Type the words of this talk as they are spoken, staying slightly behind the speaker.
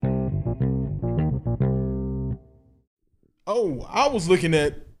Oh, I was looking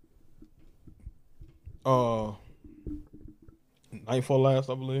at Night for Last,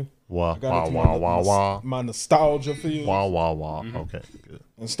 I believe. Wah, I got wah, into wah, wah, wah. my nostalgia feels Wah, wah, wah. Okay, good.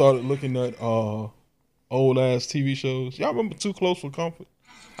 and started looking at old ass TV shows. Y'all remember Too Close for Comfort?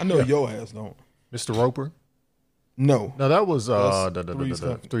 I know your ass don't. Mr. Roper? No. No, that was Three's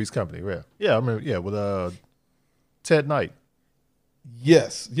Company. Three's Company. Yeah. Yeah, I remember. Yeah, with Ted Knight.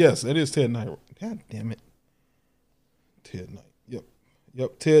 Yes, it is Ted Knight. God damn it. Ted Knight.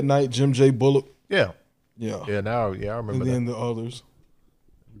 Yep. Ted Knight, Jim J. Bullock. Yeah. Yeah. Yeah, I remember And that. then the others.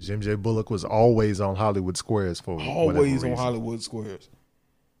 Jim J. Bullock was always on Hollywood Squares for whatever Always on reason. Hollywood Squares.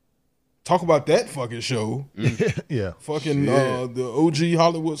 Talk about that fucking show. Yeah. Fucking the OG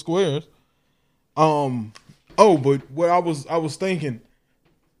Hollywood Squares. But what I was thinking,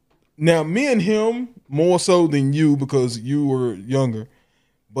 now me and him more so than you because you were younger,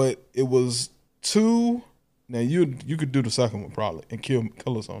 but it was two. Now you could do the second one probably and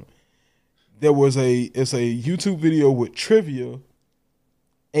kill us on it. It's a YouTube video with trivia,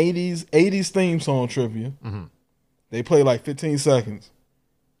 80s theme song trivia. Mm-hmm. They play like 15 seconds.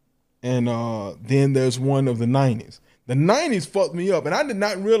 And then there's one of the 90s. The 90s fucked me up, and I did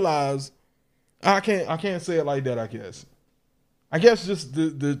not realize. I can't say it like that. I guess just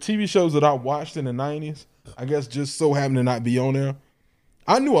the TV shows that I watched in the 90s. I guess just so happened to not be on there.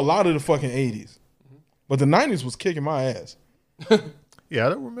 I knew a lot of the fucking 80s, but the 90s was kicking my ass. Yeah, I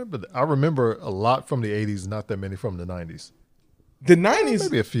don't remember that. I remember a lot from the 80s, not that many from the 90s. The 90s,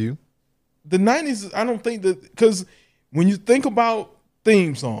 Maybe a few. the 90s. I don't think that because when you think about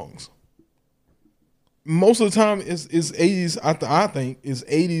theme songs, most of the time is 80s. I think is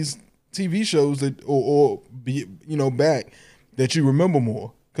 80s TV shows that or be back that you remember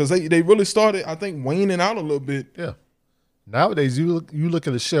more because they really started I think waning out a little bit. Yeah. Nowadays, you look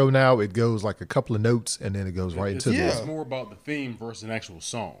at a show now, it goes like a couple of notes and then it goes right into Yeah. It's more about the theme versus an actual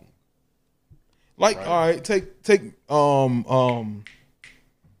song. Like Right. all right, take Take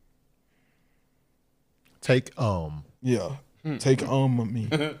yeah, take me.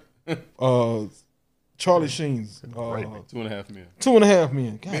 Charlie Sheen's Right. 2.5 Men. 2.5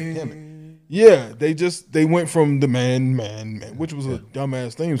 Men. God damn it. Yeah, they went from the man, which was a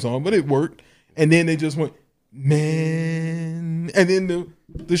dumbass theme song, but it worked. And then they just went man, and then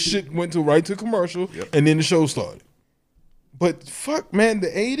the shit went right to commercial, and then the show started. But fuck, man, the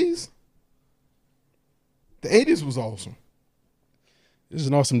 80s was awesome. This is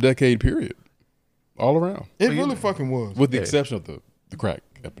an awesome decade period, all around, It really fucking was. with the exception of the crack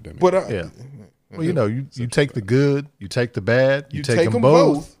epidemic. But yeah. Well, you take the good, you take the bad, you take them 'em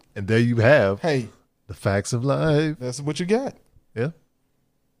both, and there you have hey, the facts of life. that's what you got. Yeah.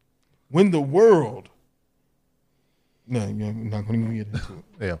 When the world. No, I'm not going to get into it.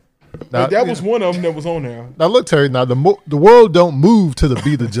 Yeah. But that was one of them that was on there. Now look, Terry. Now the world don't move to the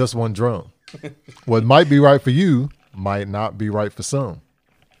beat of just one drum. What might be right for you might not be right for some.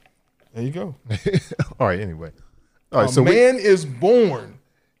 There you go. All right. Anyway. All right. A So man is born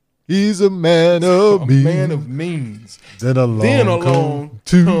he's a man of a means. man of means. Then along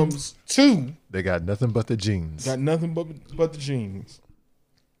comes two. They got nothing but the genes. Got nothing but the genes.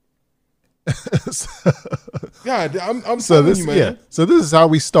 God, I'm So telling this, you, man. yeah. So this is how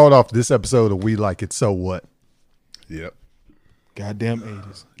we start off this episode of We Like It So What. Yep. Goddamn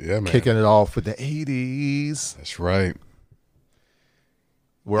 80s. Yeah, man. Kicking it off with the 80s. That's right.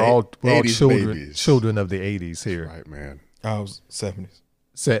 We're all 80s babies. children of the 80s here. Right, man. I was 70s.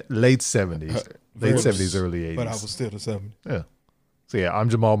 Late 70s. Late 70s, early 80s. But I was still the 70s. Yeah. So yeah, I'm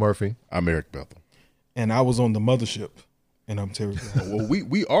Jamal Murphy. I'm Eric Bethel. And I was on the mothership. And I'm Terry Brown. Well,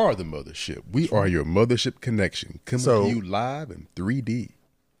 we are the mothership. We are your mothership connection. Coming So- to you live in 3D.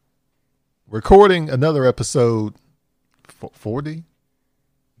 Recording another episode 4D?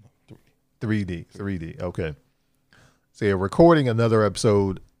 3D. Okay. So yeah, recording another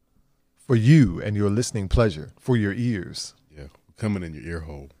episode for you and your listening pleasure, for your ears. Yeah. Coming in your ear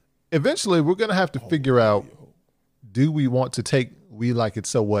hole. Eventually, we're going to have to figure out, do we want to take We Like It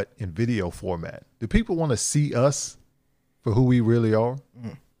So What in video format? Do people want to see us for who we really are?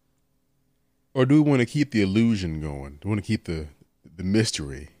 Or do we want to keep the illusion going? Do we want to keep the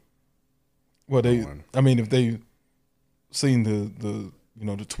mystery? Well, going? if they seen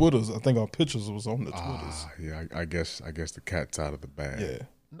the Twitters, I think our pictures was on the Twitters. Yeah, I guess the cat's out of the bag. Yeah.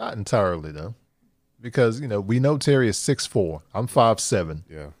 Not entirely, though. Because, we know Terry is 6'4". I'm 5'7".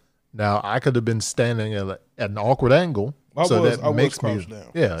 Yeah. Now, I could have been standing at an awkward angle. I so was that makes crouched me,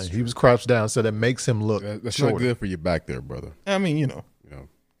 down. Yeah, That's he was crouched down, so that makes him look That's shorter. not good for your back there, brother. I mean, You know,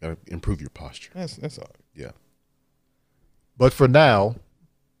 got to improve your posture. that's all right. Yeah. But for now,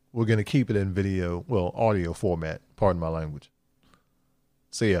 we're going to keep it in audio format. Pardon my language.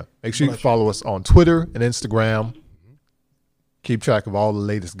 So yeah, make sure you follow us on Twitter and Instagram. Keep track of all the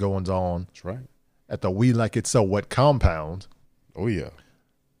latest goings on. That's right. At the We Like It So What compound. Oh yeah.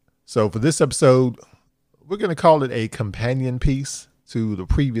 So for this episode, we're going to call it a companion piece to the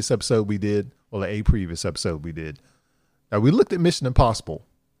previous episode we did, or a previous episode we did. Now, we looked at Mission Impossible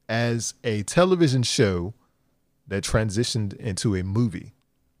as a television show that transitioned into a movie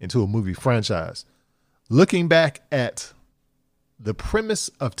franchise. Looking back at the premise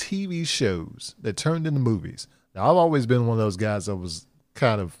of TV shows that turned into movies. Now, I've always been one of those guys that was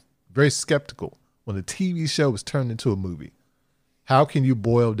kind of very skeptical when a TV show was turned into a movie. How can you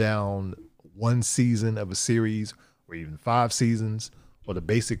boil down one season of a series or even 5 seasons or the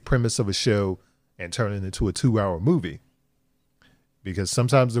basic premise of a show and turn it into a 2-hour movie? Because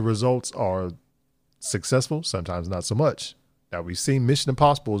sometimes the results are successful, sometimes not so much. Now, we've seen Mission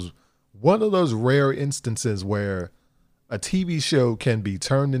Impossible is one of those rare instances where a TV show can be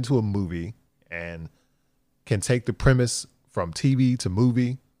turned into a movie and can take the premise from TV to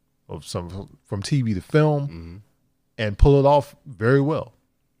movie or from TV to film and pull it off very well.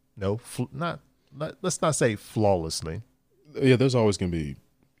 Let's not say flawlessly. Yeah, there's always going to be,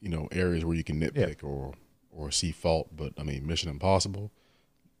 areas where you can nitpick or see fault. But I mean, Mission Impossible.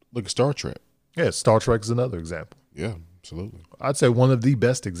 Look at Star Trek. Yeah, Star Trek is another example. Yeah, absolutely. I'd say one of the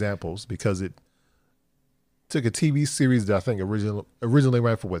best examples because it took a TV series that I think originally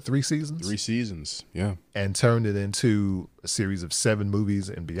ran for 3 seasons? 3 seasons, yeah. And turned it into a series of 7 movies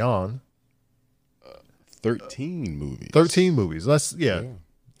and beyond. 13 movies. 13 movies.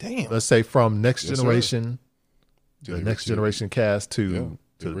 Damn. Let's say from Next Generation, to the Next Generation cast to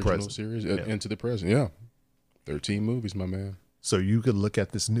the original present series and to the present. Yeah, 13 movies, my man. So you could look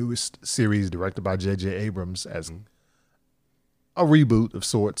at this newest series directed by J.J. Abrams as a reboot of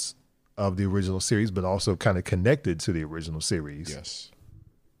sorts of the original series, but also kind of connected to the original series. Yes.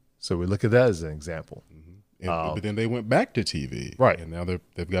 So we look at that as an example. But then they went back to TV, right? And now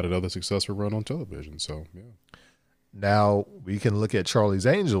they've got another successful run on television. So yeah. Now we can look at Charlie's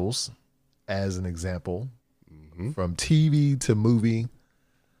Angels as an example from TV to movie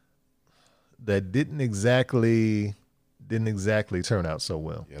that didn't exactly turn out so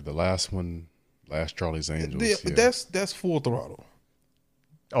well. Yeah, the last Charlie's Angels. That's Full Throttle.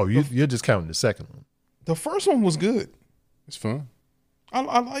 Oh, you're just counting the second one. The first one was good. It's fun.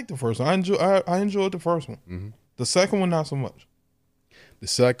 I like the first one. I enjoyed the first one. Mm-hmm. The second one, not so much. The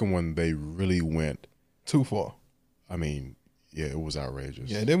second one, they really went too far. I mean, yeah, it was outrageous.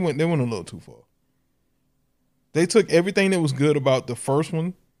 Yeah, they went a little too far. They took everything that was good about the first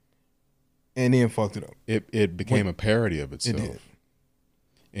one and then fucked it up. It became a parody of itself. It did.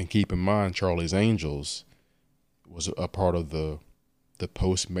 And keep in mind, Charlie's Angels was a part of the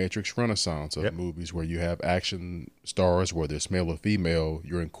post-Matrix renaissance of movies where you have action stars, whether it's male or female.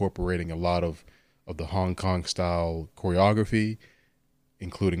 You're incorporating a lot of the Hong Kong style choreography,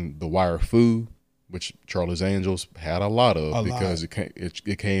 including the wire fu, which Charlie's Angels had a lot of because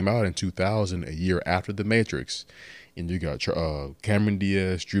it came out in 2000, a year after the Matrix, and you got Cameron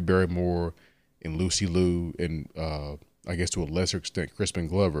Diaz, Drew Barrymore, and Lucy Liu, and I guess to a lesser extent Crispin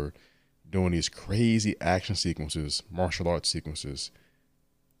Glover, doing these crazy action sequences, martial arts sequences,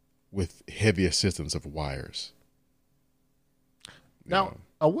 with heavy assistance of wires. Now,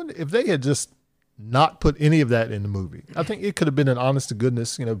 I wonder if they had just not put any of that in the movie. I think it could have been an honest to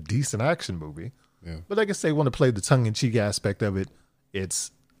goodness, decent action movie. Yeah. But I guess they want to play the tongue-in-cheek aspect of it.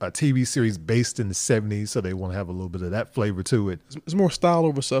 It's a TV series based in the 70s, so they want to have a little bit of that flavor to it. It's more style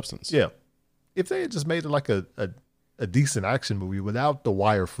over substance. Yeah. If they had just made it like a decent action movie without the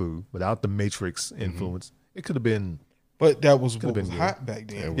wire fu, without the Matrix influence, it could have been... But that was what was hot back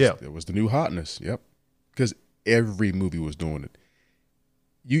then. It was the new hotness. Yep. Because every movie was doing it.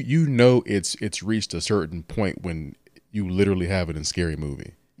 It's reached a certain point when you literally have it in Scary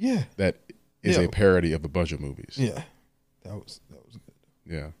Movie. Yeah. That is a parody of a bunch of movies. Yeah. That was good.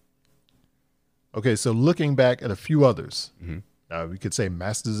 Yeah. Okay, so looking back at a few others, we could say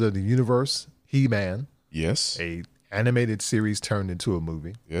Masters of the Universe, He-Man. Yes. A animated series turned into a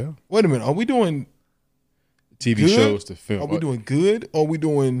movie. Yeah. Wait a minute. Are we doing TV good? shows to film? Are we doing good? Or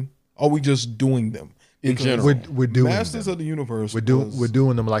are we just doing them? In general. We're doing Masters of the Universe. We're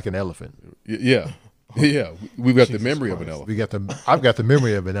doing them like an elephant. Yeah. Yeah. We've got the memory of an elephant. I've got the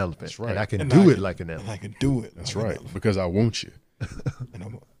memory of an elephant. That's right. And I can do it like an elephant. I can do it. That's right. Because I want you.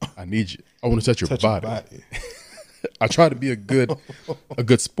 I need you. I want to touch your body. I try to be a good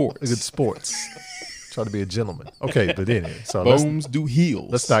sport. A good sports. Try to be a gentleman. Okay, but anyway. So bones do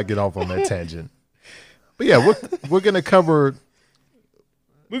heals. Let's not get off on that tangent. But yeah, we're going to cover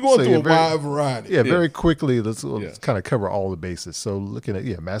We're going So, through yeah, a very- wide variety. Yeah, very quickly, let's Yeah. kind of cover all the bases. So looking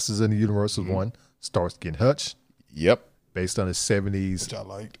at, Masters of the Universe was one. Starsky and Hutch, Yep. based on the 70s Which I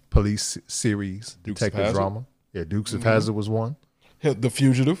liked. police series, Dukes of detective Hazzard. drama. Yeah, Dukes of Hazzard was one. The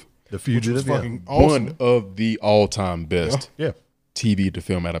Fugitive. The Which was Fugitive, yeah. fucking awesome. One of the all-time best Yeah. TV to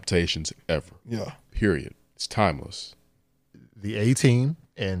film adaptations ever. Yeah. Period. It's timeless. The A-Team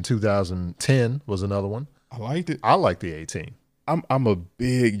in 2010 was another one. I liked it. I like the A-Team. I'm a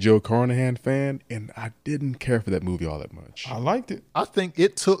big Joe Carnahan fan, and I didn't care for that movie all that much. I liked it. I think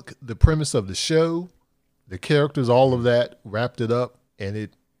it took the premise of the show, the characters, all of that, wrapped it up, and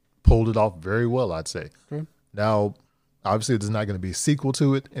it pulled it off very well, I'd say. Okay. Now, obviously, there's not going to be a sequel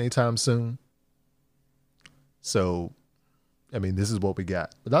to it anytime soon. So, I mean, this is what we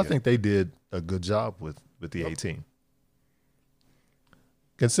got. But I think they did a good job with the A-Team.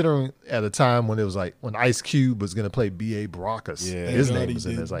 Considering at a time when it was like, when Ice Cube was going to play B.A. Baracus, Yeah. his Thank God name he was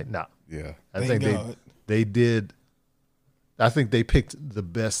in there. It's didn't. like, nah. Yeah. I Thank think God. they did. I think they picked the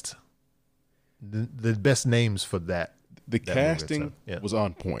best names for that. The That movie casting itself, yeah. was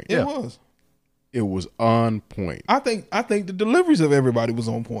on point. It Yeah. was. It was on point. I think the deliveries of everybody was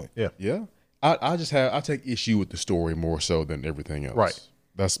on point. Yeah. I take issue with the story more so than everything else. Right.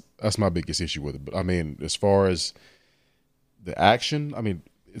 That's my biggest issue with it. But I mean, as far as the action, I mean,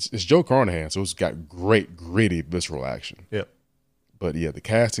 it's Joe Carnahan, so it's got great, gritty, visceral action. Yeah. But yeah, the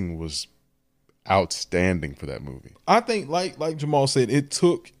casting was outstanding for that movie. I think like Jamal said, it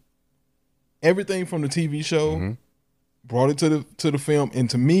took everything from the TV show, Mm-hmm. brought it to the film, and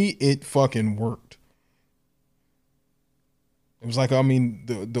to me, it fucking worked. It was like, I mean,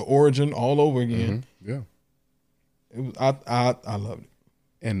 the origin all over again. Yeah. It was I loved it.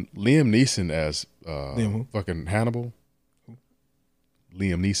 And Liam Neeson as Liam who? fucking Hannibal.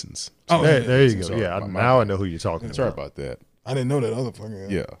 Liam Neeson's. Oh, There you go. Sorry, Yeah, my now I bad. know who you're talking Sorry about. about that. I didn't know that other fucking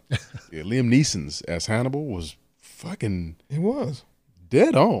guy. Yeah. Yeah. Liam Neeson's as Hannibal was fucking It was.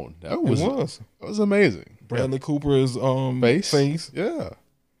 dead on. That It was amazing. Bradley Cooper is Face. Yeah.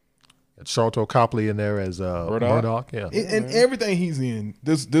 Got Sharlto Copley in there as Murdoch. Yeah. And everything he's in,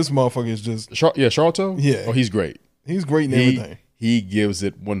 this motherfucker is just Sharlto? Yeah. Oh, he's great. he's great in everything. He gives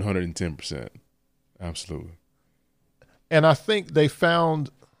it 110%. Absolutely. And I think they found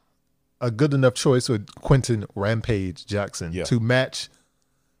a good enough choice with Quentin Rampage Jackson Yeah. to match,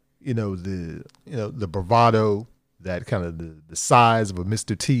 the bravado, that kind of the size of a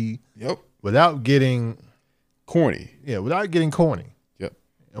Mr. T, Yep. without getting Corny. corny, Yep.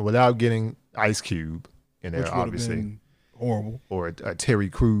 and without getting Ice Cube in there, Which would have obviously, been horrible. or a Terry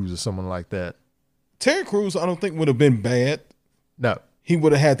Crews or someone like that. Terry Crews, I don't think would have been bad. No. He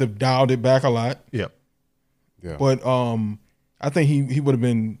would have had to dialed it back a lot. Yeah. Yeah. But I think he would have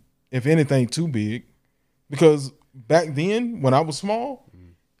been, if anything, too big. Because back then, when I was small,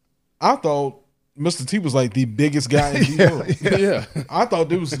 I thought Mr. T was like the biggest guy in the world. yeah. I thought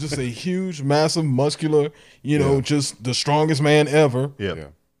there was just a huge, massive, muscular, just the strongest man ever. Yeah. Yeah.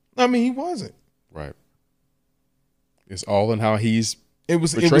 I mean, he wasn't. Right. It's all in how he's It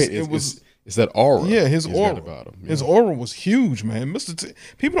was portrayed. it was it's that aura. yeah, his he's aura got about him. His Yeah. aura was huge, man. Mr. T.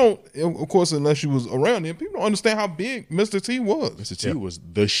 People don't, of course, unless you was around him, people don't understand how big Mr. T was. Mr. T was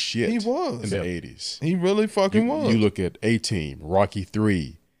the shit. He was. in the Yeah. 80s. He really fucking was. You look at A-Team, Rocky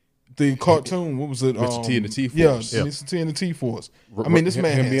 3. The cartoon, what was it? Mr. T and the T-Force. Yeah, Yeah. Mr. T and the T-Force. I mean, this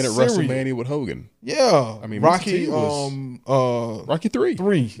man him had being at serious- WrestleMania with Hogan. Yeah, I mean, Mr. Rocky. T was- uh, Rocky 3.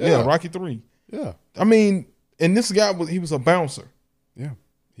 3. Yeah, Rocky 3. Yeah. I mean, and this guy he was a bouncer. Yeah.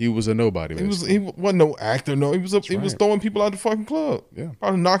 He was a nobody. He basically. wasn't no actor. No, he was he was right. throwing people out the fucking club. Yeah.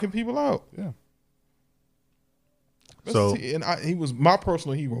 Probably knocking people out. Yeah. So- Mr. T, and he was my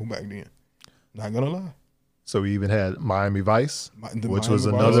personal hero back then. Not gonna lie. So we even had Miami Vice, The which Miami was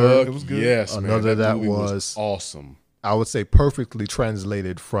Vice, another, it was good. Yes, man. Another that movie was- awesome. I would say, perfectly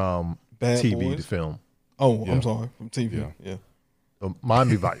translated from Bad TV to Boys. film. Oh, Yeah. I'm sorry, from TV. Yeah. Yeah.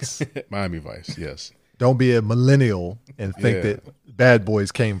 Miami Vice. Miami Vice. Yes. Don't be a millennial and think Yeah. that Bad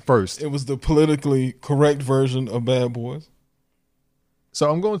Boys came first. It was the politically correct version of Bad Boys.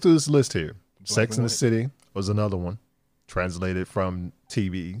 So I'm going through this list here. Sex and and the White. City was another one, translated from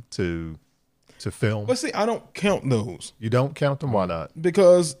TV to film. But see, I don't count those You don't count them? Why not?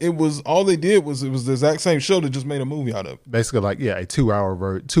 because it was all they did was it was the exact same show that just made a movie out of it. Basically, like a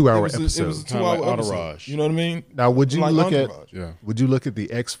 2-hour It episode. was a Kinda 2-hour like episode. Entourage. You know what I mean? Now, would you Like look at Entourage. Yeah. would you look at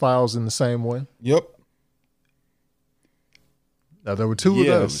the X-Files in the same way? Yep. Now there were two of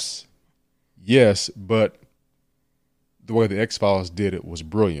those. Yes. Yes, but the way the X-Files did it was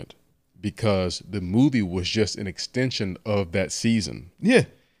brilliant because the movie was just an extension of that season. Yeah.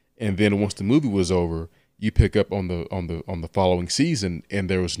 And then once the movie was over, you pick up on the following season, and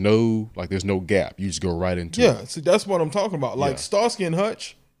there's no gap. You just go right into it. Yeah, see, that's what I'm talking about. Like Yeah. Starsky and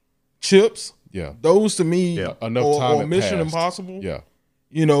Hutch, Chips, Yeah. those to me, Yeah. Enough time or had Mission passed. Impossible. Yeah.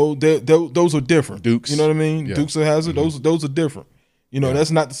 You know, those are different. Dukes. You know what I mean? Yeah. Dukes of Hazzard. Those are different. You know, Yeah.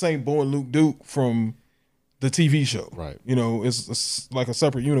 that's not the same Boy and Luke Duke from the TV show. Right. You know, it's like a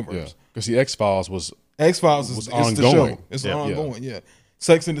separate Yeah. universe. Because the X-Files was X-Files is Was it's the ongoing. show. It's Yeah. ongoing. Yeah.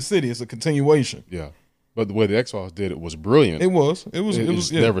 Sex in the City. It's a continuation. yeah. But the way the X-Files did it was brilliant. It was. It was.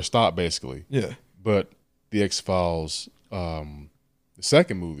 just Yeah. never stopped basically. Yeah. But the X-Files, the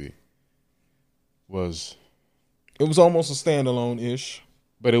second movie was, It was almost a standalone ish.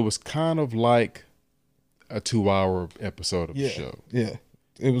 but it was kind of like a 2-hour episode of Yeah. the show. Yeah.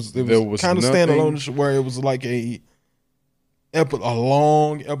 It was There was kind of nothing- standalone where it was like a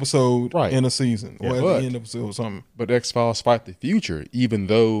long episode Right. in a season or at But- the end of or something. But X-Files Fight the Future, even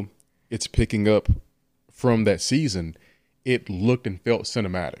though it's picking up from that season, it looked and felt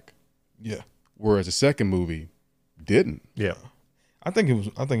cinematic. Yeah. Whereas the second movie didn't. Yeah. I think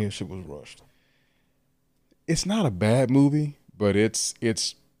it shit was rushed. It's not a bad movie, but it's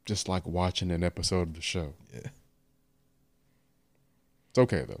just like watching an episode of the show. Yeah. It's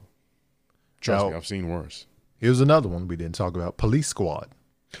okay though. Trust Now- me, I've seen worse. Here's another one we didn't talk about: Police Squad.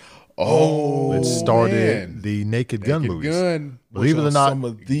 Oh, It started man. the Naked Gun Naked movies. Gun Believe it Which or are not, some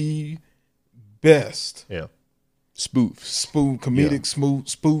of the best yeah. spoofs. comedic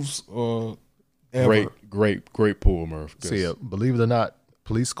spoofs ever. Great pull, Murph. 'cause- So yeah, believe it or not,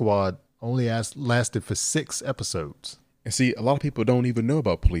 Police Squad only lasted for 6 episodes. And see, a lot of people don't even know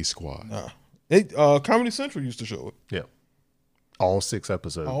about Police Squad. Nah. Comedy Central used to show it. Yeah. All 6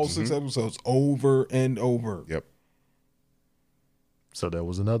 episodes. All 6 episodes over and over. Yep. So there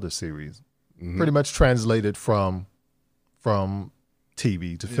was another series. Mhm. Pretty much translated from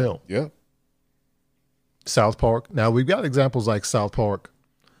TV to film. Yep. South Park. Now we've got examples like South Park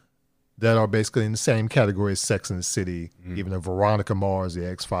that are basically in the same category as Sex and the City, even the Veronica Mars, the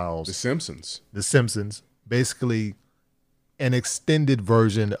X-Files, The Simpsons. The Simpsons. Basically an extended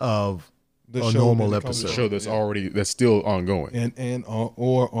version of The a show normal that comes The episode. show that's still ongoing. and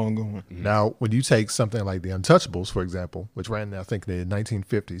or ongoing. Now, when you take something like The Untouchables, for example, which ran, I think, in the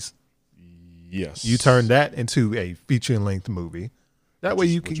 1950s, Yes. you turn that into a feature-length movie. That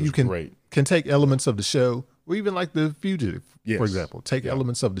way, which you was can great. take elements of the show, or even like The Fugitive, Yes. for example. Take Yeah.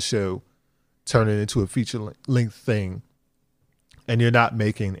 elements of the show, turn it into a feature-length thing, and you're not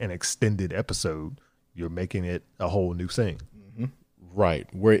making an extended episode. You're making it a whole new thing.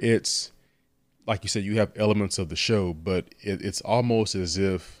 Right. Where it's, like you said, you have elements of the show, but it's almost as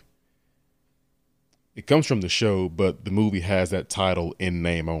if it comes from the show, but the movie has that title in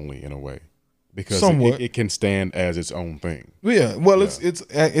name only in a way. Because Somewhat. it can stand as its own thing. Yeah, well,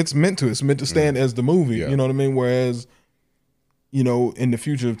 it's meant to. It's meant to stand as the movie. Yeah. You know what I mean? Whereas, you know, in the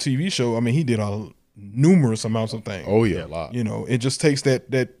future of TV show, I mean, he did numerous amounts of things. Oh yeah, a lot. You know, it just takes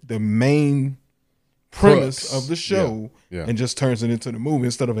the main premise Crux. of the show Yeah. and just turns it into the movie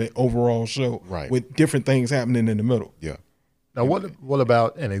instead of an overall show, Right. with different things happening in the middle. Yeah. Now, what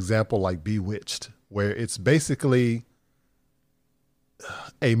about an example like Bewitched, where it's basically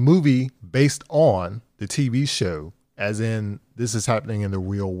a movie based on the TV show, as in this is happening in the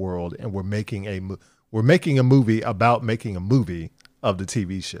real world, and we're making a movie about making a movie of the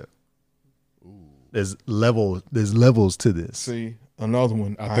TV show. There's levels to this. See, another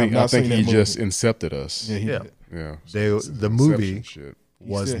one. I have think not seen that he movie. just incepted us. Yeah, he Yeah. did. Yeah. The movie Inception shit.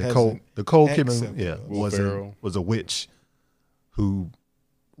 was still Nicole hasn't Kidman. accepted Yeah, us. Will Ferrell. was a witch who,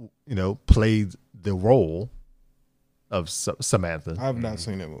 played the role of Samantha. I have not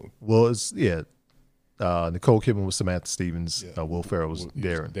seen that movie. Was Nicole Kidman was Samantha Stevens. Yeah. Will Ferrell was He was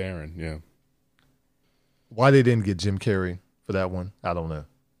Darren. Darren, yeah. Why they didn't get Jim Carrey for that one, I don't know.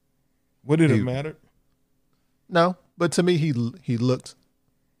 What did He- it matter? No, but to me, he looked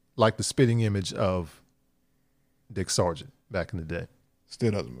like the spitting image of Dick Sargent back in the day.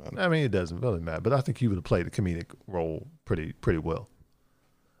 Still doesn't matter. I mean, it doesn't really matter, but I think he would have played a comedic role pretty well.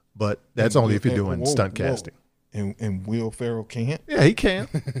 But that's only if you're doing stunt casting. And Will Ferrell can't. Yeah, he can.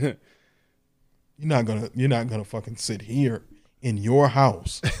 You're not gonna fucking sit here in your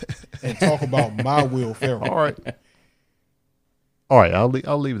house and talk about my Will Ferrell. All right.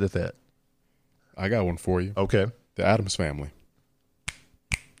 I'll leave it at that. I got one for you. Okay. The Addams Family.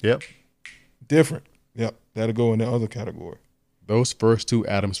 Yep. Different. Yep. That'll go in the other category. Those first 2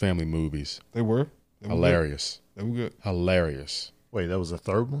 Addams Family movies, They were hilarious. Good. They were good. Hilarious. Wait, that was a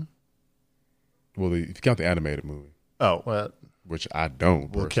third one? Well, if you count the animated movie, Oh, well, which I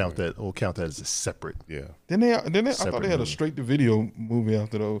don't. we'll count personally. that. We'll count that as a separate. Yeah, Then they I thought Separate they had a movie. straight to video movie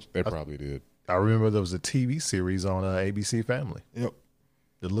after those. they probably did. I remember there was a TV series on ABC Family. Yep.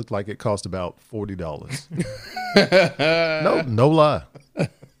 It looked like it cost about $40. No lie.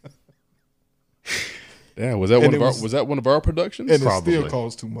 Damn, was that one of our productions? And Probably. it still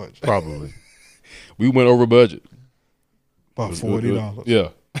costs too much. Probably. We went over budget. About $40. Yeah.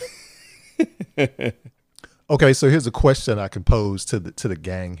 Okay, so here's a question I can pose to the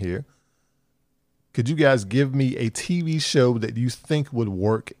gang here. Could you guys give me a TV show that you think would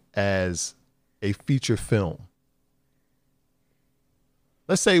work as a feature film?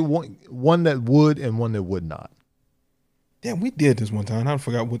 Let's say one that would and one that would not. Damn, we did this one time. I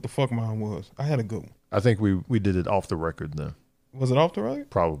forgot what the fuck mine was. I had a good one. I think we did it off the record then. Was it off the record?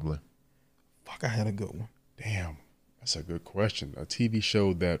 Probably. Fuck, I had a good one. Damn, that's a good question. A TV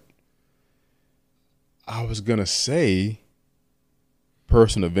show that I was gonna say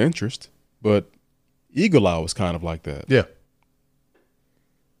Person of Interest, but Eagle Eye was kind of like that. Yeah.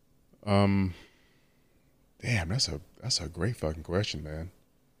 Damn, that's a great fucking question, man.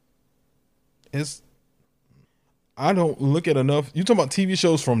 I don't look at enough. You talking about TV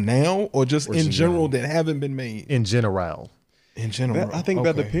shows from now or just in general that haven't been made? In general. In general. I think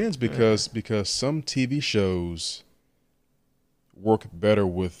that Okay. depends because some TV shows work better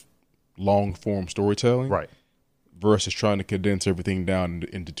with long form storytelling, Right. versus trying to condense everything down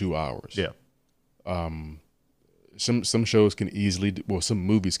into 2 hours. Yeah. Some shows can easily, some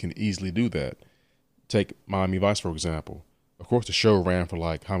movies can easily do that. Take Miami Vice, for example. Of course, the show ran for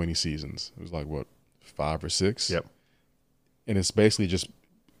like how many seasons? It was like, what, 5 or 6? Yep. And it's basically just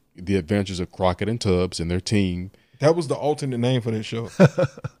the adventures of Crockett and Tubbs and their team. That was the alternate name for that show.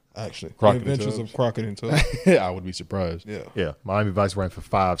 Actually. Crockett The and Adventures Tubbs. of Crockett and Tubbs. I would be surprised. Yeah. Yeah. Miami Vice ran for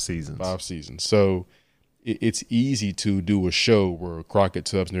 5 seasons. 5 seasons. So it's easy to do a show where Crockett,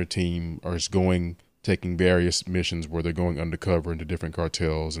 Tubbs, and their team are just taking various missions where they're going undercover into different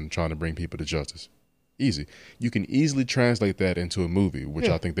cartels and trying to bring people to justice. Easy. You can easily translate that into a movie, which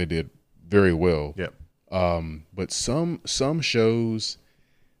I think they did very well. Yep. But some shows,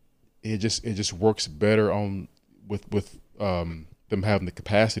 it just works better on with them having the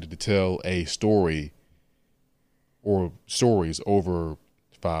capacity to tell a story or stories over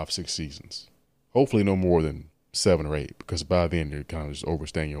 5-6 seasons. Hopefully, no more than 7 or 8, because by then you're kind of just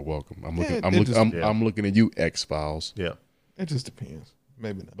overstaying your welcome. I'm looking at you, X-Files. Yeah. It just depends.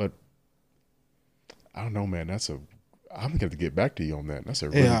 Maybe not. But I don't know, man. I'm gonna have to get back to you on that. That's a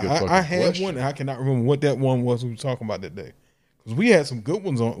really good fucking I had question. one, and I cannot remember what that one was we were talking about that day. Because we had some good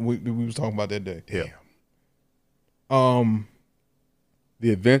ones on we was talking about that day. Yeah. The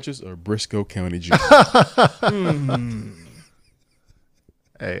Adventures of Briscoe County Jr.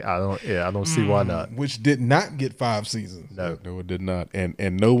 Hey, I don't see why not. Which did not get 5 seasons. No. No, it did not.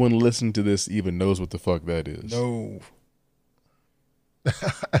 And no one listening to this even knows what the fuck that is. No.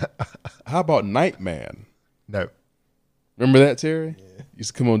 How about Nightman? No. Remember that, Terry? Yeah.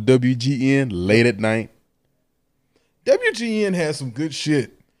 Used to come on WGN late at night. WGN had some good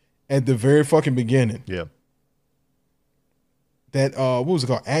shit at the very fucking beginning. Yeah. That what was it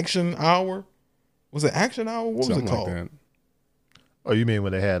called? Action Hour? Was it Action Hour? What Something was it called? like that. Oh, you mean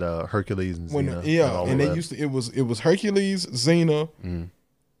when they had Hercules and Xena? And they used to. It was Hercules, Xena.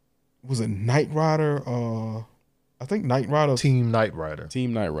 Was it Knight Rider? I think Knight Rider. Team Knight Rider.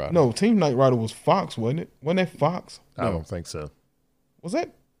 Team Knight Rider. No, Team Knight Rider was Fox, wasn't it? Wasn't that Fox? I don't think so. Was that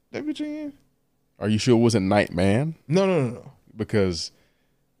WGN? Are you sure it wasn't Nightman? No. Because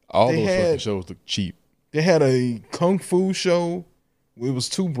all They those had- fucking shows look cheap. They had a kung fu show. It was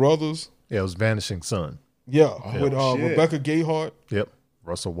 2 brothers. Yeah, it was Vanishing Sun. Yeah, Oh, with shit. Rebecca Gayheart. Yep.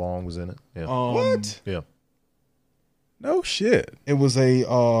 Russell Wong was in it. Yeah. What? Yeah. No shit. It was a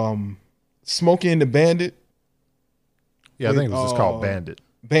Smokey and the Bandit. Yeah, I think it was just called uh, Bandit.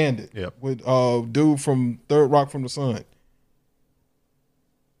 Bandit. Yep. With dude from Third Rock from the Sun.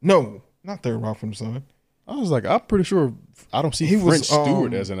 No, not Third Rock from the Sun. I was like, I'm pretty sure I don't see He was, French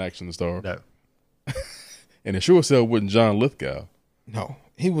Stewart as an action star. No. And it sure self wasn't John Lithgow. No,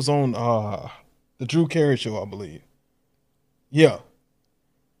 he was on the Drew Carey show, I believe. Yeah.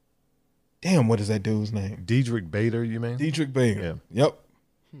 Damn, what is that dude's name? Diedrich Bader, you mean? Dietrich Bader. Yeah. Yep.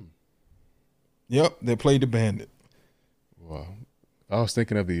 Yep, they played the Bandit. Wow. I was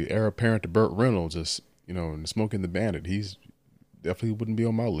thinking of the heir apparent to Burt Reynolds, just, and Smoking the Bandit. He's definitely wouldn't be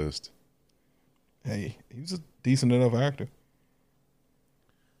on my list. Hey, he was a decent enough actor.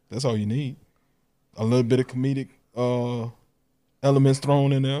 That's all you need. A little bit of comedic elements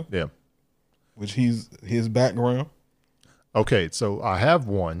thrown in there, Yeah. which his background. Okay, so I have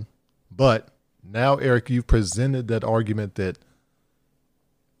one, but now, Eric, you've presented that argument that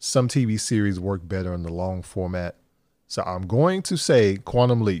some TV series work better in the long format. So I'm going to say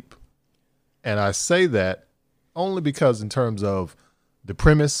Quantum Leap. And I say that only because in terms of the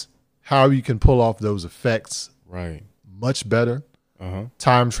premise, how you can pull off those effects Right. much better.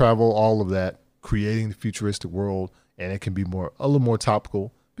 Time travel, all of that, creating the futuristic world, and it can be a little more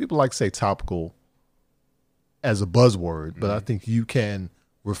topical. People like to say topical as a buzzword, but I think you can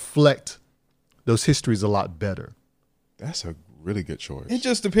reflect those histories a lot better. That's a really good choice. It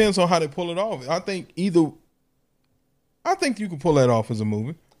just depends on how they pull it off. I think you can pull that off as a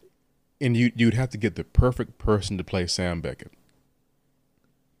movie. And you'd have to get the perfect person to play Sam Beckett.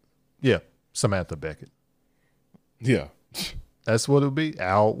 Yeah, Samantha Beckett. Yeah. That's what it would be.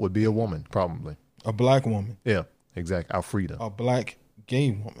 Al would be a woman, probably. A black woman. Yeah, exactly. Alfreda. A black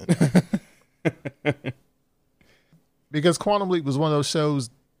gay woman. Because Quantum Leap was one of those shows,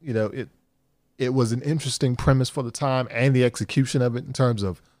 it was an interesting premise for the time and the execution of it in terms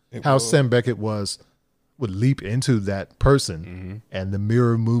of how Sam Beckett would leap into that person, and the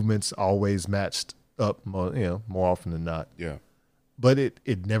mirror movements always matched up more often than not. Yeah. But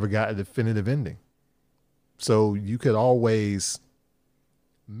it never got a definitive ending. So you could always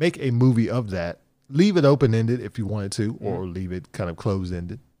make a movie of that, leave it open-ended if you wanted to, or leave it kind of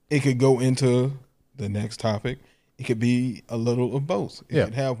closed-ended. It could go into the next topic. It could be a little of both. It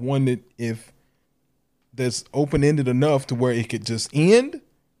could have one that's open-ended enough to where it could just end.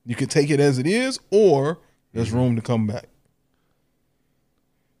 You could take it as it is, or there's room to come back.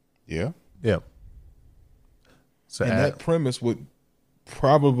 Yeah. Yeah. So And that premise would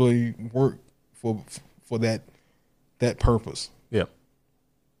probably work for that purpose. Yeah.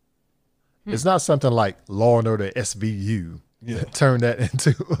 It's not something like Law and Order SVU. Yeah. Turn that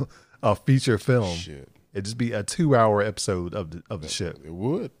into a feature film. Shit. It'd just be a 2-hour episode of the show. It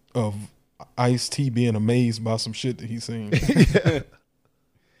would. Of Ice-T being amazed by some shit that he's seen.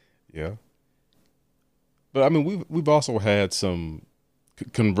 Yeah. But I mean, we've also had some.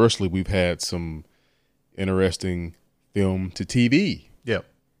 Conversely, we've had some interesting film to TV Yep.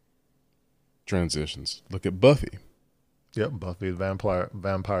 transitions. Look at Buffy. Yep. Buffy the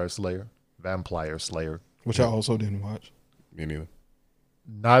Vampire Slayer. Which I also didn't watch. Me neither.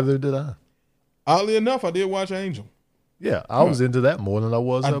 Neither did I. Oddly enough, I did watch Angel. Yeah, I was into that more than I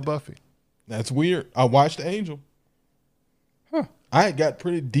was Buffy. That's weird. I watched Angel. Huh. I had got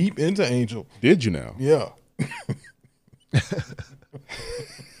pretty deep into Angel. Did you now? Yeah.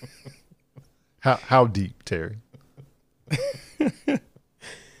 How deep, Terry?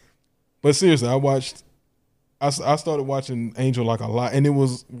 But seriously, I started watching Angel like a lot, and it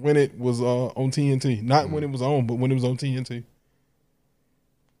was when it was on TNT. Not when it was on, but when it was on TNT.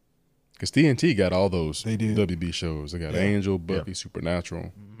 Because TNT got all those They did. WB shows. They got Angel, Buffy,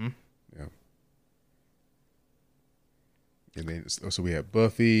 Supernatural. Yeah. And then so we had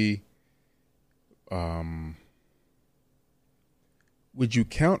Buffy. Would you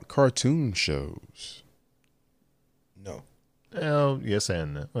count cartoon shows? No. Oh, yes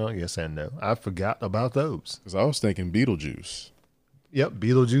and no. Well, yes and no. I forgot about those. Because I was thinking Beetlejuice. Yep,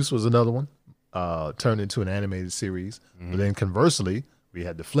 Beetlejuice was another one. Turned into an animated series. But then conversely, we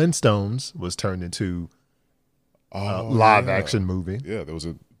had the Flintstones was turned into a live action movie. Yeah, there was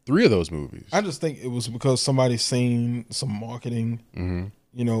 3 of those movies. I just think it was because somebody seen some marketing,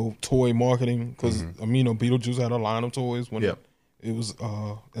 toy marketing. Because, Beetlejuice had a line of toys when it was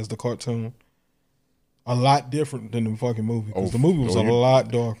as the cartoon. A lot different than the fucking movie. Because the movie was a lot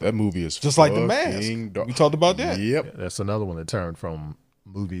darker. That movie is just like The Mask. dark. We talked about that. Yep. Yeah, that's another one that turned from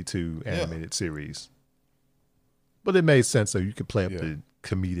movie to animated series. But it made sense, so you could play up the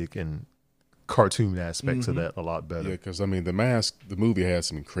comedic and cartoon aspects of that a lot better. Yeah, because, The Mask, the movie had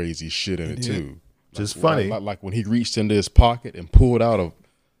some crazy shit in it, too. Just funny. Like when he reached into his pocket and pulled out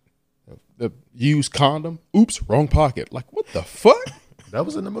a used condom. Oops, wrong pocket. Like, what the fuck? That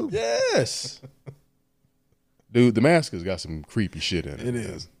was in the movie. Yes. Dude, The Mask has got some creepy shit in it. It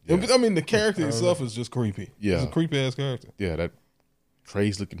is. Yeah. The character itself is just creepy. Yeah. It's a creepy ass character. Yeah, that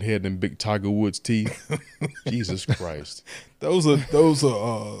crazy looking head and big Tiger Woods teeth. Jesus Christ. Those are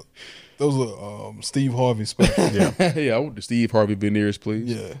Steve Harvey specials. Yeah. Yeah, I want the Steve Harvey veneers,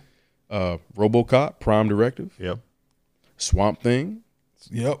 please. Yeah. RoboCop, Prime Directive. Yep. Swamp Thing.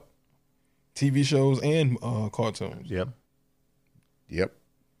 Yep. TV shows and cartoons. Yep. Yep.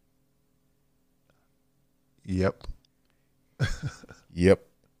 Yep. Yep.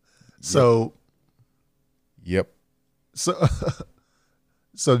 So. Yep.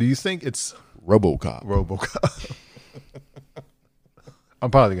 So do you think it's RoboCop? I'm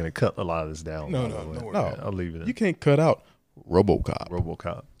probably going to cut a lot of this down. No, I'll leave it in. You can't cut out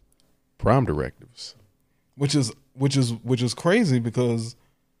RoboCop. Prime Directives. Which is crazy because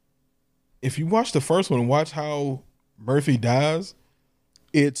if you watch the first one and watch how Murphy dies,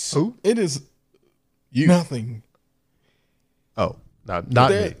 It's it is Nothing. Oh, not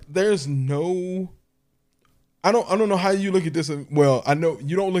me. There's no. I don't know how you look at this. Well, I know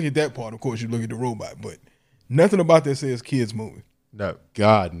you don't look at that part. Of course, you look at the robot, but nothing about this says kids movie. No.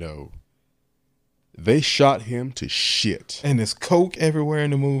 God, no. They shot him to shit. And there's coke everywhere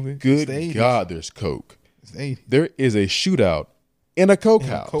in the movie. Good It's the 80s. God, there's coke. It's the 80s. There is a shootout in a coke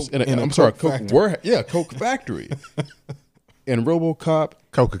house. Coke factory. Coke factory. And RoboCop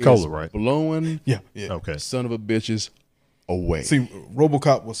Coca-Cola, is right? blowing Yeah. Okay. son of a bitches away. See,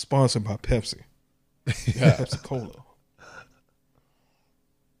 RoboCop was sponsored by Pepsi. Yeah. Pepsi Cola.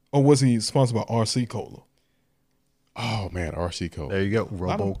 Or was he sponsored by RC Cola? Oh man, RC Cola. There you go.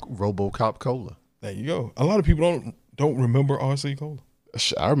 RoboCop Cola. There you go. A lot of people don't remember RC Cola.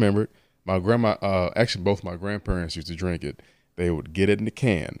 I remember it. My grandma, actually both my grandparents used to drink it. They would get it in the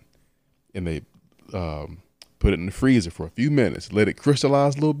can and they put it in the freezer for a few minutes, let it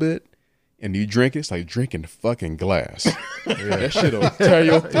crystallize a little bit, and you drink it. It's like drinking fucking glass. That shit'll tear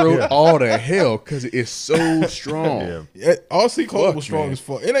your throat all to hell because it's so strong. Yeah, RC Cola Fuck, was strong man. as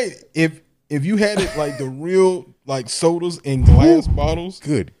fuck. It ain't if you had it like the real like sodas in glass bottles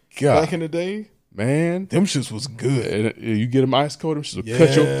Good God, back in the day, man. them shits was good. And you get them ice cold, them shits will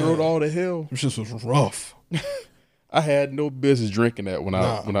cut your Yeah. throat all to hell. Them shits was rough. I had no business drinking that when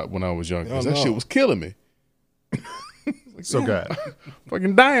I was young because that shit was killing me. So guys,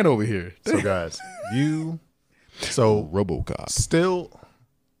 Fucking dying over here. so RoboCop.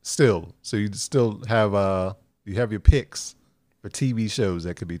 still, so you still have you have your picks for TV shows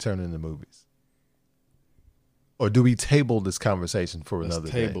that could be turned into movies, or do we table this conversation for Let's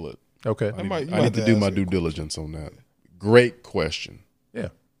another table day? it. Okay, I might- you I might need to have do to my ask due a diligence on that. Great question. yeah.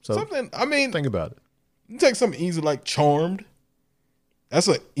 So Something. I mean, think about it. you take something easy like Charmed. That's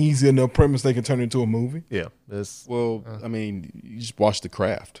an easy enough premise they can turn into a movie. Yeah, this. Well, I mean, you just watch The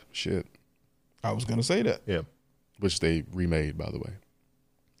Craft. Shit. I was gonna say that. Yeah, Which they remade, by the way.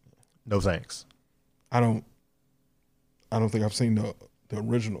 no thanks. I don't think I've seen the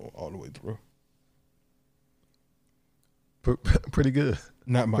original all the way through. Pretty good.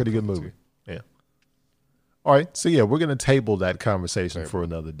 Not my Pretty good cup of movie. tea. Yeah. All right. So yeah, we're gonna table that conversation for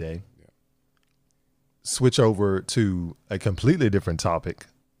another day. Yeah. Switch over to a completely different topic,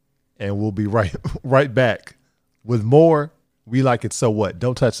 and we'll be right back with more. We Like It So What.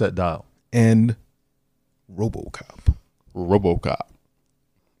 Don't touch that dial. And RoboCop. RoboCop.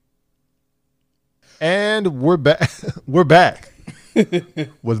 And we're back. We're back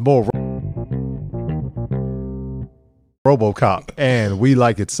with more RoboCop, and We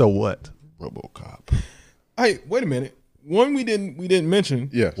Like It So What. RoboCop. Hey, wait a minute. One we didn't mention.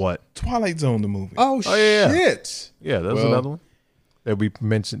 Yeah. What? Twilight Zone, the movie. Oh, yeah. shit. Yeah, that's Well- another one that we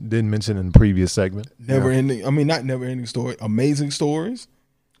didn't mention in the previous segment. Never ending. I mean, not never ending story. Amazing stories.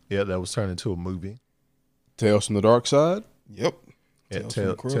 Yeah, that was turned into a movie. Tales from the Dark Side. Yep. Yeah, Tales from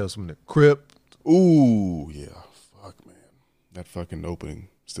the Crypt. Tales from the Crypt. Ooh, yeah. Fuck, man. That fucking opening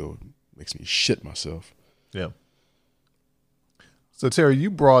still makes me shit myself. Yeah. So Terry, you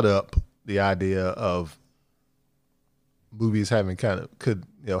brought up the idea of movies having could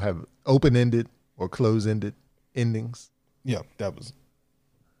have open-ended or close-ended endings. Yeah, that was.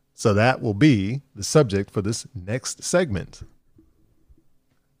 So that will be the subject for this next segment.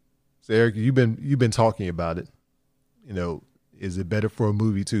 So Eric, you've been talking about it. You know, is it better for a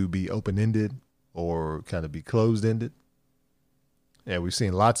movie to be open-ended or kind of be closed-ended? Yeah, we've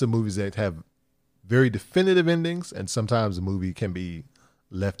seen lots of movies that have very definitive endings, and sometimes the movie can be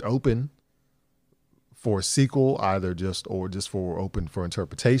left open for a sequel, either just for open for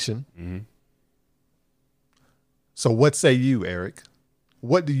interpretation. Mm-hmm. So what say you, Eric?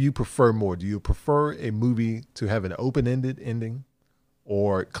 What do you prefer more? Do you prefer a movie to have an open-ended ending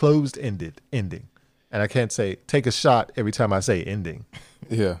or closed-ended ending? And I can't say take a shot every time I say ending.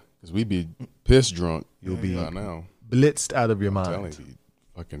 Yeah, because we'd be piss drunk. You'll be by now. blitzed out of your I'm telling mind. you,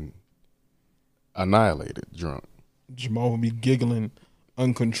 fucking annihilated drunk. Jamal would be giggling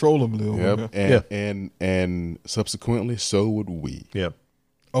uncontrollably over Yep. there. And subsequently, so would we. Yep.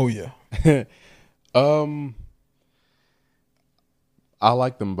 Oh yeah. I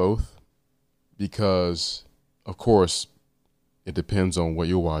like them both because, of course, it depends on what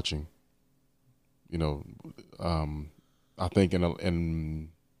you're watching. You know, I think in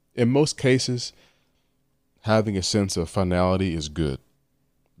most cases, having a sense of finality is good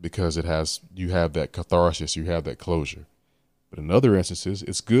because you have that catharsis, you have that closure. But in other instances,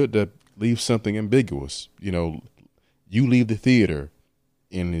 it's good to leave something ambiguous. You know, you leave the theater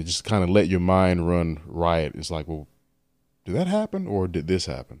and you just kind of let your mind run riot. It's like, well, did that happen or did this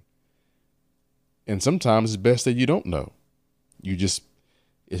happen? And sometimes it's best that you don't know. It's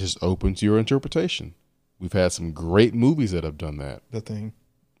just open to your interpretation. We've had some great movies that have done that. The Thing.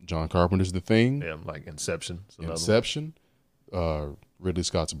 John Carpenter's The Thing. Yeah, like Inception. Inception. Ridley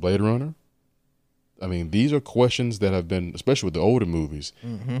Scott's Blade Runner. I mean, these are questions that have been, especially with the older movies,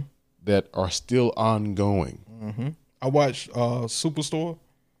 that are still ongoing. I watched Superstore.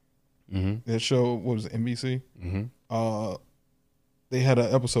 That show, what was it, NBC? They had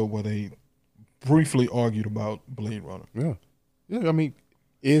an episode where they briefly argued about Blade Runner. Yeah. I mean,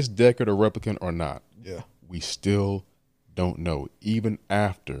 is Deckard a replicant or not? Yeah. We still don't know, even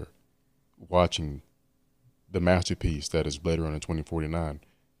after watching the masterpiece that is Blade Runner 2049.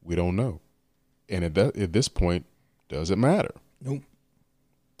 We don't know. And at this point, does it matter? Nope.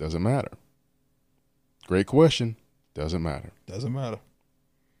 Doesn't matter. Great question. Doesn't matter. Doesn't matter.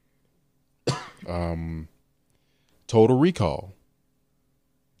 Total Recall.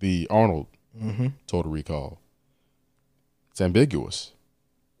 The Arnold Total Recall. It's ambiguous.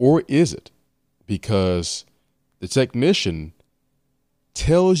 Or is it? Because the technician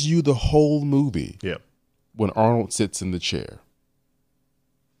tells you the whole movie when Arnold sits in the chair.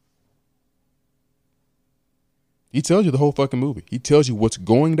 He tells you the whole fucking movie. He tells you what's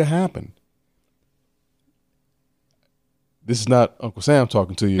going to happen. This is not Uncle Sam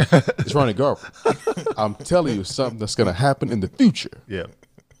talking to you. It's Ronnie Garber. I'm telling you something that's going to happen in the future. Yeah.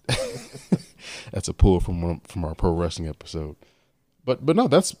 That's a pull from our pro wrestling episode. But no,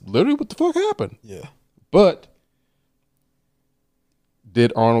 that's literally what the fuck happened. Yeah. But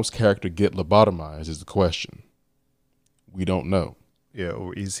did Arnold's character get lobotomized is the question. We don't know. Yeah,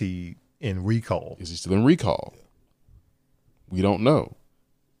 or is he in recall? Is he still in recall? We don't know.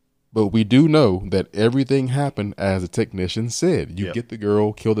 But we do know that everything happened as the technician said. You get the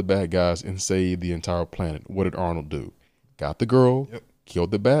girl, kill the bad guys, and save the entire planet. What did Arnold do? Got the girl,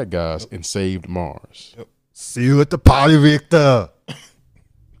 killed the bad guys, and saved Mars. See you at the party, Victor.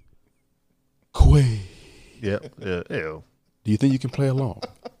 Quay. Yep. Ew. Do you think you can play along?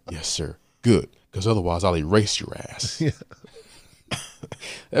 Yes, sir. Good. Because otherwise I'll erase your ass.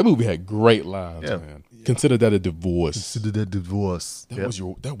 That movie had great lines, man. Consider that a divorce. Consider that divorce.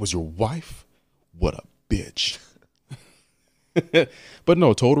 That was your wife? What a bitch. But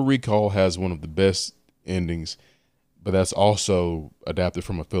no, Total Recall has one of the best endings, but that's also adapted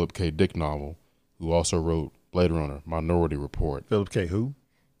from a Philip K. Dick novel, who also wrote Blade Runner, Minority Report. Philip K. who?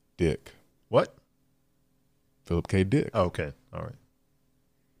 Dick. What? Philip K. Dick. Oh, okay. All right.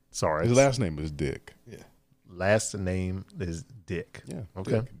 Sorry. His last name is Dick. Yeah. Last name is Dick. Yeah.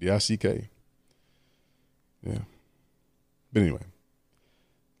 Okay. Dick. D-I-C-K. Yeah. But anyway.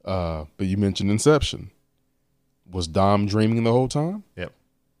 But you mentioned Inception. Was Dom dreaming the whole time? Yep.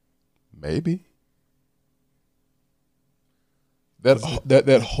 Maybe.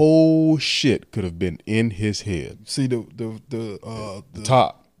 That whole shit could have been in his head. See the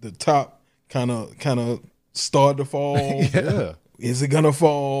top kind of start to fall. Yeah. Is it gonna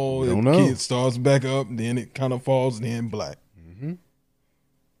fall? We don't know. It starts back up, then it kind of falls, then black.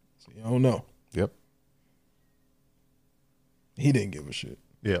 So you don't know. Yep. He didn't give a shit.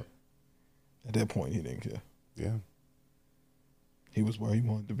 Yeah. At that point, he didn't care. Yeah. He was where he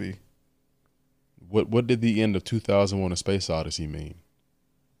wanted to be. What did the end of 2001: A Space Odyssey mean?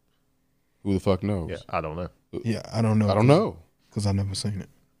 Who the fuck knows? Yeah. I don't know. Yeah, I don't know. I don't know. Because I never seen it.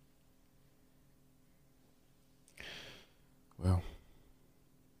 Well,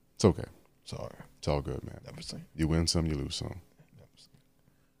 it's okay. Sorry. It's all good, man. Never seen it. You win some, you lose some. Never seen it.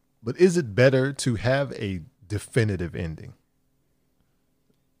 But is it better to have a definitive ending?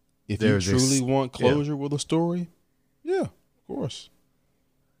 If There's you truly want closure with a story, yeah, of course.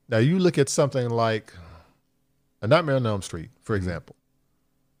 Now, you look at something like A Nightmare on Elm Street, for example.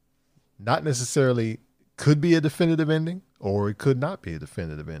 Not necessarily could be a definitive ending, or it could not be a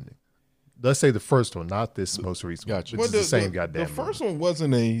definitive ending. Let's say the first one, not this most recent Gotcha. one, which is the same goddamn The first movie. one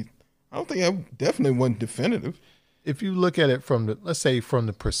wasn't I don't think it definitely wasn't definitive. If you look at it from let's say from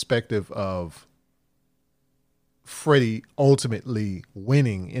the perspective of Freddy ultimately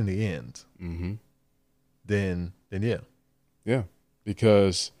winning in the end, then yeah. Yeah,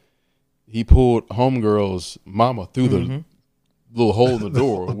 because he pulled Homegirl's mama through the little hole in the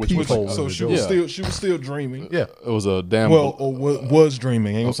door, which peephole. was So she was still dreaming. Yeah. it was a damn. Well, or was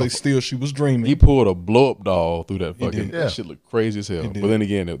dreaming. I ain't gonna say still. She was dreaming. he pulled a blow up doll through that fucking. did. Yeah. That shit looked crazy as hell. He did. But then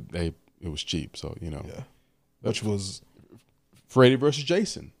again, it was cheap, so you know. Yeah. Which was Freddy versus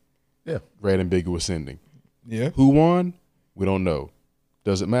Jason. Yeah. Great ambiguous ending. yeah. Who won? We don't know.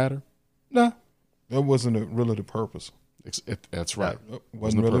 Does it matter? Nah. That wasn't really the purpose. That's right.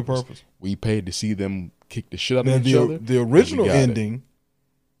 Wasn't really the purpose. We paid to see them kick the shit out Now, of each other. the original We got it. ending,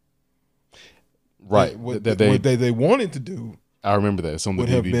 Right. What that they wanted to do I remember that. It's on the would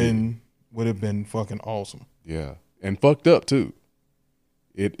DVD. have been would have been fucking awesome. Yeah, and fucked up too.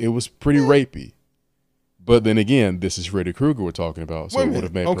 It was pretty rapey. But then again, this is Freddy Krueger we're talking about, so Wait a it would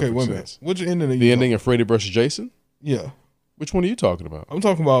have minute. made Okay, perfect wait a minute. sense. Which ending? Are you The ending talking- of Freddy versus Jason? Yeah, Which one are you talking about? I'm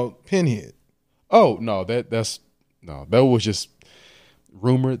talking about Pinhead. Oh no, that was just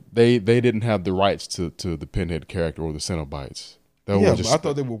rumored. They didn't have the rights to the Pinhead character or the Cenobites. That Yeah, was just, but I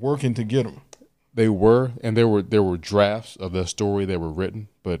thought they were working to get him. they were, and there were drafts of the story that were written,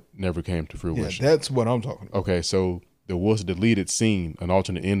 but never came to Yeah, fruition. that's what I'm talking about. Okay, so there was a deleted scene, an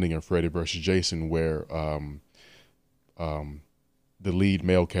alternate ending of Freddy versus Jason, where the lead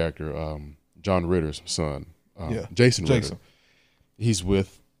male character, John Ritter's son, Jason Ritter, he's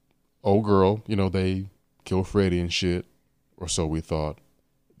with old girl. You know, they kill Freddy and shit, or so we thought.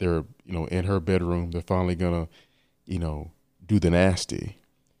 They're, you know, in her bedroom. They're finally gonna, you know, do the nasty,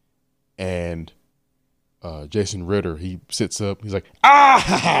 and Jason Ritter, he sits up. He's like,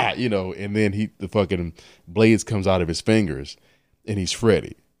 ah, you know, and then the fucking blades comes out of his fingers, and he's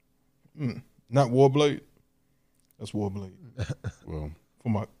Freddy. Not Warblade. That's Warblade. Well, For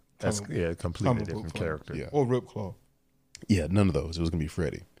my That's comic completely comic different book character. yeah, or Ripclaw. yeah, none of those. It was gonna be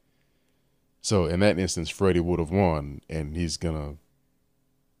Freddy. So in that instance, Freddy would have won, and he's gonna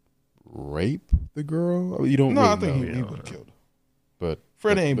rape the girl. You don't. No, really I think know, he would have killed her. But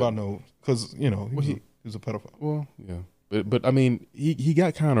Freddy ain't but- about no, because you know Well, he was a pedophile. Well, yeah, but I mean, he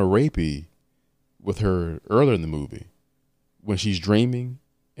got kind of rapey with her earlier in the movie when she's dreaming,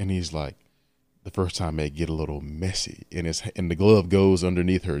 and he's like, the first time they get a little messy, and the glove goes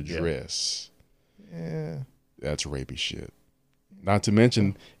underneath her dress. Yeah, That's rapey shit. Not to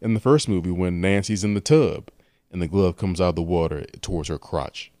mention in the first movie when Nancy's in the tub and the glove comes out of the water towards her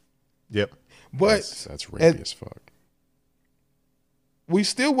crotch. Yep. but That's rapey as fuck. we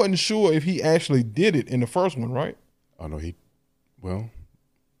still wasn't sure if he actually did it in the first one, right? Oh no,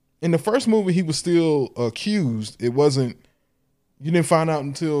 In the first movie, he was still accused. It wasn't. You didn't find out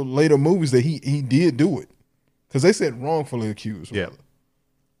until later movies that he did do it, because they said wrongfully accused. Yeah. rather.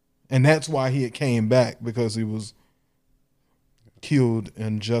 And that's why he had came back, because he was killed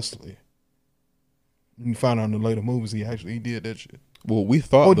unjustly. You can find out in the later movies he did that shit. well, we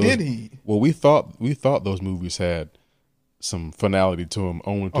thought. Or did he? Well, we thought those movies had some finality to them,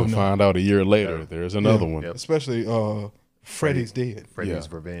 only to find out a year later there's another one. Yep. Especially Freddy's Dead. Freddy's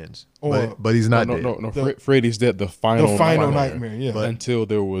Revenge. Or- but he's not dead. No. Freddy's Dead. The final nightmare. Yeah. Until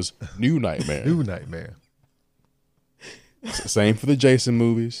there was New Nightmare. New Nightmare. Same for the Jason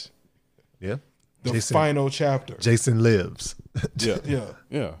movies. Yeah. the final chapter. Jason Lives. Yeah, Yeah.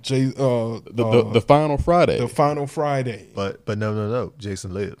 yeah. The Final Friday. the final Friday. But no.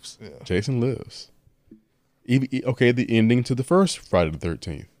 Jason Lives. Yeah. Jason Lives. Okay, the ending to the first Friday the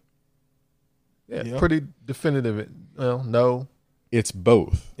 13th. Yeah, Yeah. pretty definitive. Well, no. It's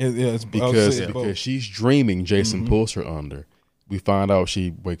both. It's Because both. she's dreaming, Jason Mm-hmm. pulls her under. We find out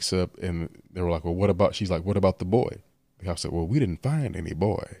she wakes up and they were like, well, she's like, what about the boy? The house said, well, we didn't find any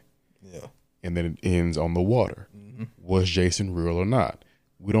boy. Yeah. And then it ends on the water. Mm-hmm. Was Jason real or not?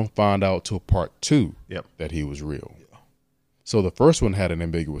 We don't find out till part 2 Yep. that he was real. So the first one had an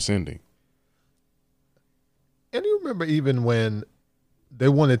ambiguous ending. And you remember even when they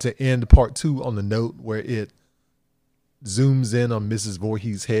wanted to end part 2 on the note where it zooms in on Mrs.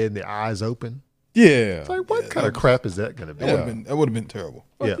 Voorhees' head and the eyes open? Yeah. It's like, what kind of crap is that going to be? That would have been terrible.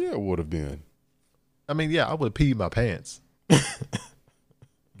 Fuck yeah. yeah, it would have been. I mean, yeah, I would have peed my pants.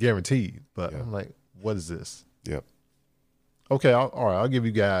 Guaranteed. But I'm like, what is this? Yep. Okay, all right, I'll give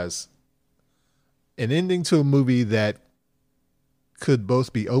you guys an ending to a movie that could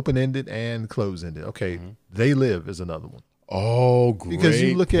both be open-ended and closed-ended. Okay, They Live is another one. Oh, great. Because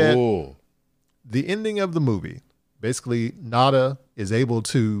you look at- pull. The ending of the movie, basically, Nada is able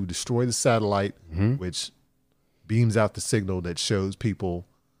to destroy the satellite, which beams out the signal that shows people,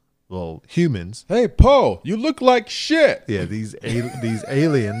 well, humans. Hey, Paul, you look like shit. Yeah, these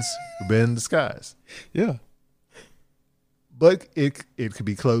aliens who've been in disguise. Yeah. But it could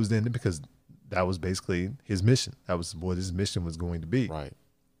be closed ended because that was basically his mission. That was what his mission was going to be. Right.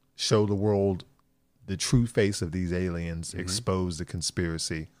 Show the world the true face of these aliens, expose the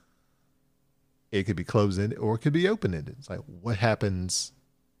conspiracy. It could be closed ended or it could be open ended. It's like, what happens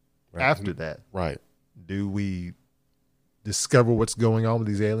after that? Right. Do we discover what's going on with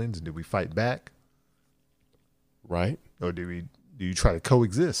these aliens and do we fight back? Right. Or do you try to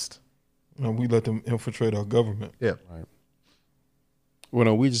coexist? And we let them infiltrate our government. Yeah. Right. Well,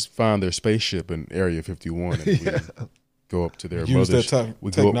 no, we just find their spaceship in Area 51 and we go up to their Use that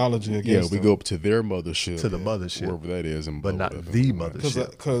mothership. technology against we them. go up to their mothership. To the mothership. Wherever that is. And But blow not it up the and-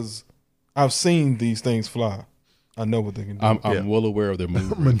 mothership. Because I've seen these things fly. I know what they can do. I'm well aware of their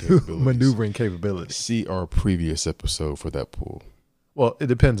maneuvering maneuvering capabilities. See our previous episode for that pool. Well, it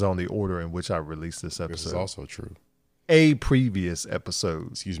depends on the order in which I release this episode. This is also true. A previous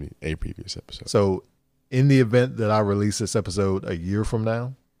episode. Excuse me, a previous episode. So, in the event that I release this episode a year from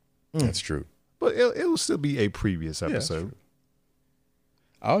now, that's true. but it will still be a previous episode.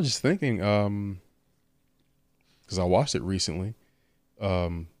 I was just thinking, because I watched it recently,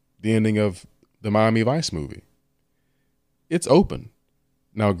 the ending of the Miami Vice movie. It's open.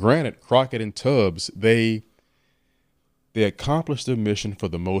 Now, granted, Crockett and Tubbs, they accomplished their mission for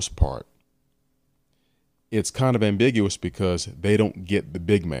the most part. It's kind of ambiguous because they don't get the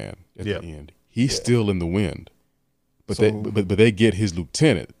big man at the end. He's still in the wind. But they get his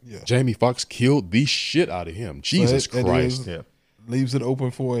lieutenant. Yeah. Jamie Foxx killed the shit out of him. Jesus Christ. Leaves it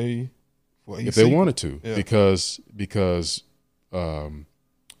open for a if they wanted to. Yeah. Because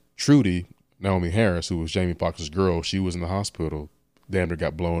Trudy, Naomi Harris, who was Jamie Foxx's girl, she was in the hospital, damn near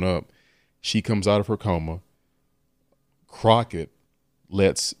got blown up. She comes out of her coma. Crockett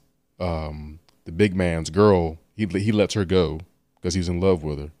lets the big man's girl, he lets her go because he's in love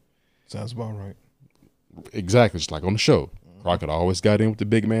with her. Sounds about right. Exactly, just like on the show. Crockett always got in with the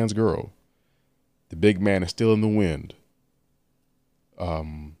big man's girl. The big man is still in the wind.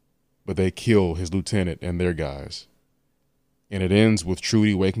 But they kill his lieutenant and their guys. And it ends with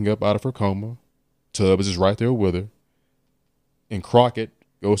Trudy waking up out of her coma. Tubbs is right there with her. And Crockett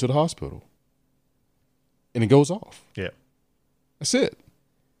goes to the hospital. And it goes off. Yeah. That's it.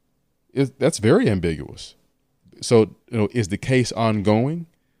 That's very ambiguous. So, is the case ongoing?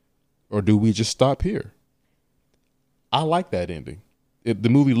 Or do we just stop here? I like that ending. The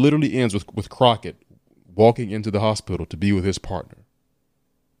movie literally ends with Crockett walking into the hospital to be with his partner.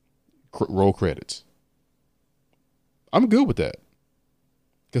 Roll credits. I'm good with that.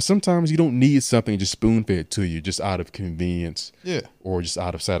 Because sometimes you don't need something just spoon-fed to you just out of convenience. Yeah. Or just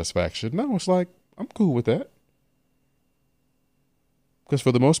out of satisfaction. No, it's like, I'm cool with that. Because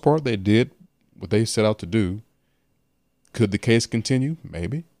for the most part, they did what they set out to do. Could the case continue?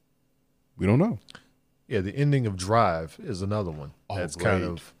 Maybe. We don't know. Yeah, the ending of Drive is another one that's great. kind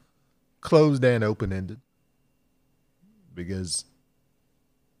of closed and open-ended. Because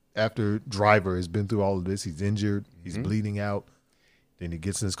after Driver has been through all of this, he's injured, he's bleeding out, then he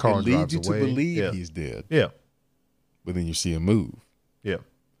gets in his car and drives away. It leads you to believe he's dead. Yeah. But then you see him move. Yeah.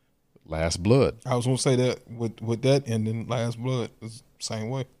 Last Blood. I was going to say that with that ending, Last Blood is the same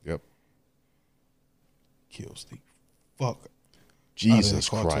way. Yep. Kills the fuck. Jesus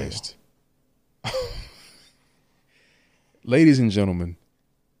Christ. Ladies and gentlemen,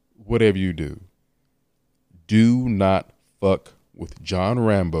 whatever you do not fuck with John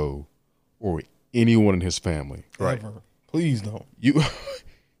Rambo or anyone in his family. Right. Ever. Please don't.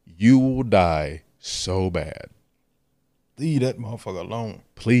 You will die so bad. Leave that motherfucker alone.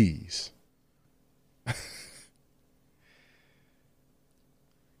 Please.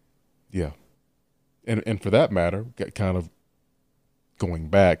 Yeah. And for that matter, kind of going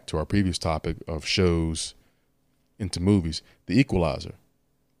back to our previous topic of shows into movies, The Equalizer.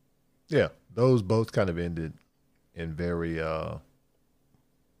 Yeah. Those both kind of ended in very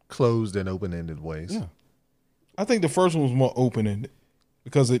closed and open-ended ways. Yeah. I think the first one was more open-ended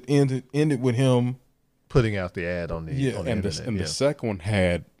because it ended with him putting out the ad on the internet. The second one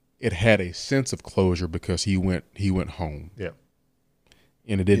had a sense of closure because he went home. Yeah.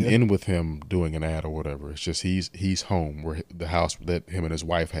 And it didn't end with him doing an ad or whatever. It's just he's home, where the house that him and his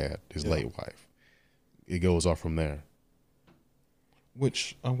wife had, his late wife. It goes off from there.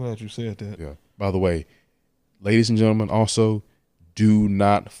 Which I'm glad you said that. Yeah. By the way, ladies and gentlemen, also do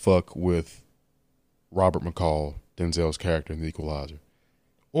not fuck with Robert McCall, Denzel's character in The Equalizer,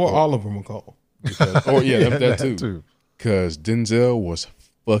 or Oliver McCall. That too. Because Denzel was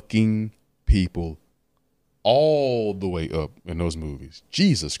fucking people all the way up in those movies.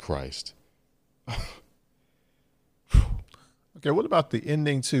 Jesus Christ. Okay, what about the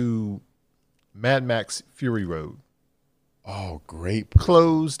ending to Mad Max Fury Road? Oh, great.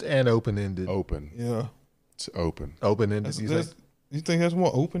 Closed and open-ended. Open. Yeah. It's open. Open-ended, you think that's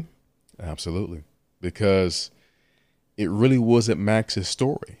more open? Absolutely. Because it really wasn't Max's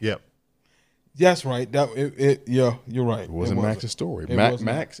story. Yep. That's right. You're right. It wasn't Max's story.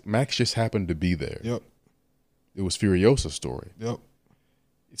 Max just happened to be there. Yep. It was Furiosa's story. Yep.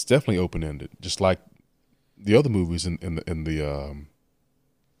 It's definitely open-ended, just like the other movies in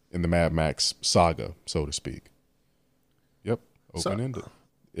the Mad Max saga, so to speak. Yep, open-ended.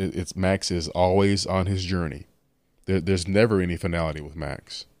 It's Max is always on his journey. There's never any finality with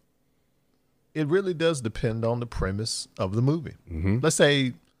Max. It really does depend on the premise of the movie. Mm-hmm. Let's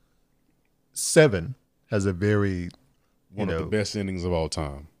say 7 has a very One of the best endings of all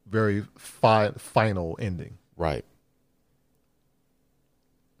time. very final ending. Right.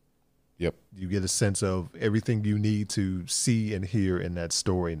 Yep. You get a sense of everything you need to see and hear in that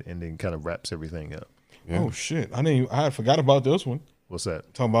story, and ending kind of wraps everything up. Yeah. Oh shit! I had forgot about this one. What's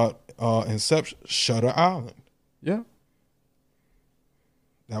that? Talking about Inception, Shutter Island. Yeah.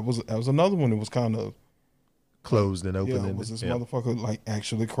 That was another one that was kind of Closed and open. yeah. Was this motherfucker like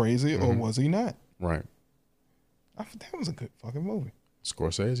actually crazy or was he not? Right. That was a good fucking movie.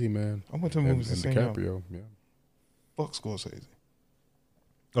 Scorsese, man. I went to movies to and see DiCaprio. Yeah. Fuck Scorsese.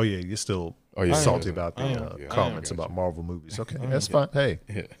 Oh yeah, you're still yeah. salty Yeah. about I am. the Yeah. comments I am. about Marvel movies. Okay, I am. that's fine. Hey,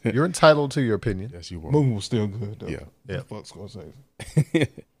 Yeah. you're entitled to your opinion. Yes, you were. Movie was still good though. Yeah. Yeah. Fuck Scorsese.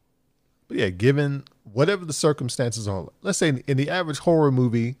 But yeah, given whatever the circumstances are, let's say in the average horror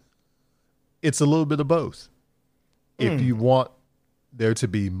movie, it's a little bit of both. If you want there to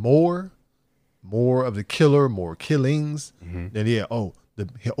be more of the killer, more killings, then yeah,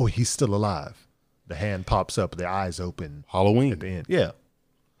 he's still alive. The hand pops up, the eyes open Halloween. at the end. Yeah.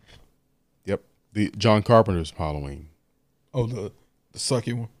 Yep. The John Carpenter's Halloween. Oh, the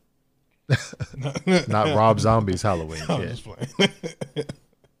sucky one. Not Rob Zombie's Halloween. I'm Yeah. just playing. I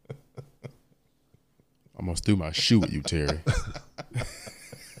almost threw my shoe at you, Terry.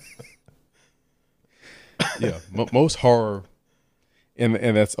 Yeah. Most horror, and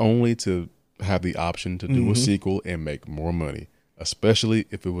that's only to have the option to do a sequel and make more money, especially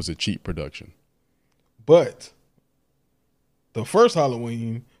if it was a cheap production. But the first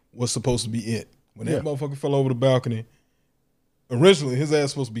Halloween was supposed to be it. When that motherfucker fell over the balcony, originally his ass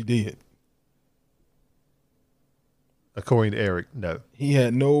was supposed to be dead. According to Eric, no. He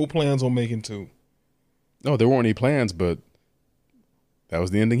had no plans on making two. No, there weren't any plans, but that was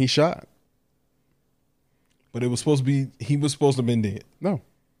the ending he shot. But it was supposed to be, he was supposed to have been dead. No.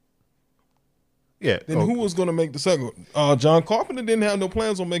 Yeah. Then who was going to make the second one? John Carpenter didn't have no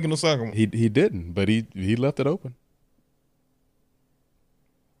plans on making the second one. He didn't, but he left it open.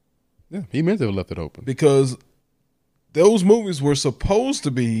 Yeah, he meant to have left it open. Because those movies were supposed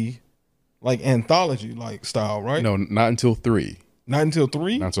to be like anthology like style, right? No, not until 3. Not until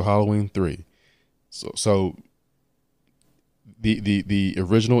 3? Not until Halloween 3. So the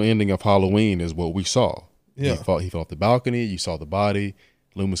original ending of Halloween is what we saw. Yeah. He fell off the balcony. You saw the body.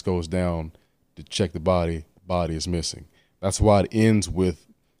 Loomis goes down to check the body. Body is missing. That's why it ends with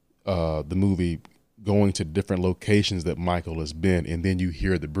the movie going to different locations that Michael has been, and then you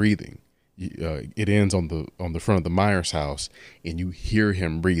hear the breathing. It ends on the front of the Myers house, and you hear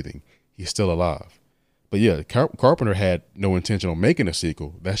him breathing. He's still alive. But yeah, Carpenter had no intention on making a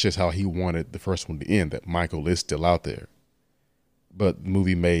sequel. That's just how he wanted the first one to end, that Michael is still out there. But the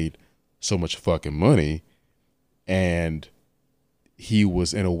movie made so much fucking money, and he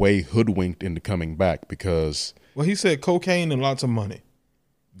was in a way hoodwinked into coming back because... Well, he said cocaine and lots of money.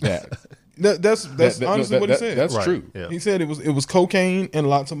 That's honestly what he said. That's Right. true. Yeah. He said it was cocaine and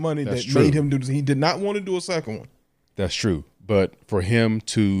lots of money That's that true. made him do this. He did not want to do a second one. That's true. But for him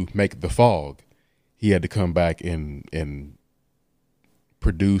to make The Fog, he had to come back and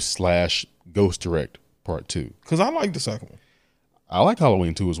produce / ghost direct part 2. Because I like the second one. I like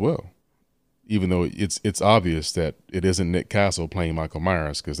Halloween 2 as well, even though it's obvious that it isn't Nick Castle playing Michael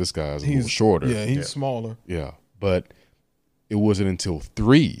Myers because this guy's a little shorter. Yeah, he's smaller. Yeah. But it wasn't until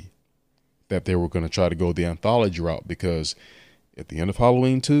 3 that they were going to try to go the anthology route, because at the end of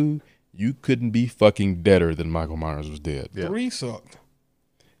Halloween 2, you couldn't be fucking deader than Michael Myers was dead. Yeah. 3 sucked.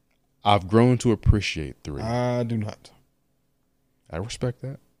 I've grown to appreciate 3. I do not. I respect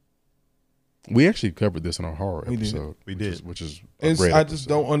that. We actually covered this in our horror We did. episode. We did. Which is a It's, great I just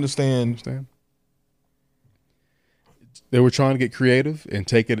episode. don't understand. Understand? They were trying to get creative and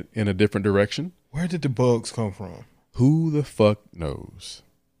take it in a different direction. Where did the bugs come from? Who the fuck knows?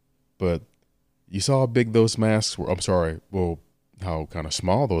 But you saw how big those masks were. I'm sorry. Well, how kind of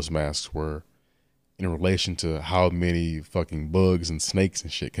small those masks were in relation to how many fucking bugs and snakes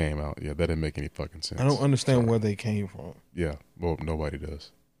and shit came out. Yeah, that didn't make any fucking sense. I don't understand where they came from. Yeah, well, nobody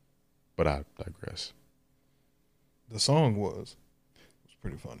does. But I digress. The song was. It was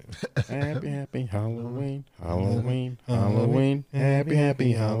pretty funny. Happy, happy Halloween, Halloween, Halloween. Happy,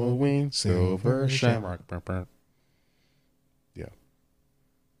 happy Halloween, Silver Shamrock. Burr, burr. Yeah.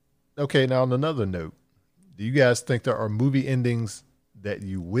 Okay, now on another note, do you guys think there are movie endings that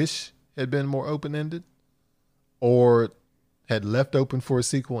you wish had been more open-ended or had left open for a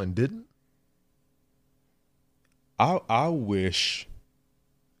sequel and didn't? I wish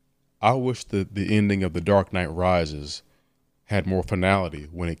the ending of The Dark Knight Rises had more finality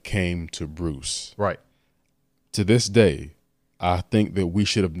when it came to Bruce. Right. To this day, I think that we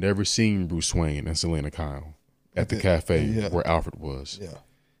should have never seen Bruce Wayne and Selena Kyle at the cafe where Alfred was. Yeah.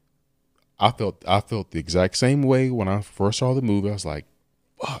 I felt the exact same way when I first saw the movie. I was like,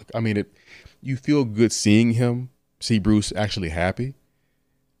 fuck. I mean, you feel good seeing Bruce actually happy,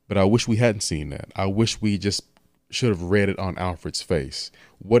 but I wish we hadn't seen that. I wish we just should have read it on Alfred's face.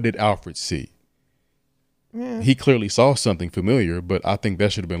 What did Alfred see? Yeah. He clearly saw something familiar, but I think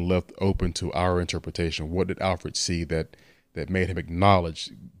that should have been left open to our interpretation. What did Alfred see that made him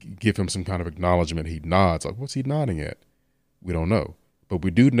give him some kind of acknowledgement? He nods. Like, what's he nodding at? We don't know. But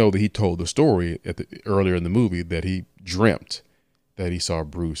we do know that he told the story earlier in the movie that he dreamt that he saw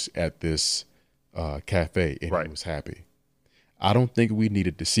Bruce at this cafe and he was happy. I don't think we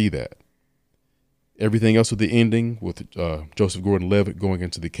needed to see that. Everything else with the ending, with Joseph Gordon-Levitt going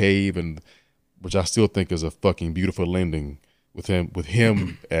into the cave, and which I still think is a fucking beautiful ending, with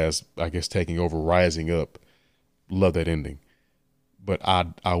him as, I guess, taking over, rising up. Love that ending. But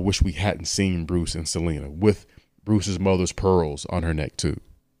I wish we hadn't seen Bruce and Selena with Bruce's mother's pearls on her neck too.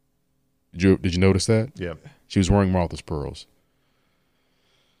 Did you notice that? Yeah. She was wearing Martha's pearls.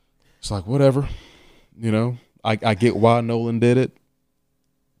 It's like, whatever. You know, I get why Nolan did it.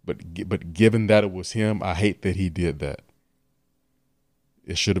 But given that it was him, I hate that he did that.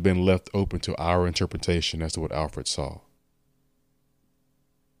 It should have been left open to our interpretation as to what Alfred saw.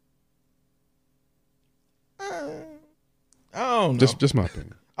 I don't know. Just my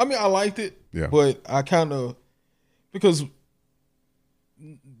opinion. I mean, I liked it, yeah, but I kind of, because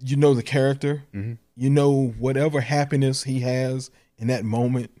you know the character, mm-hmm. you know whatever happiness he has in that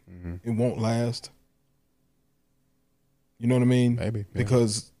moment, mm-hmm. it won't last. You know what I mean? Maybe, yeah.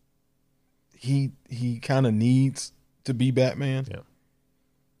 Because he kind of needs to be Batman. Yeah.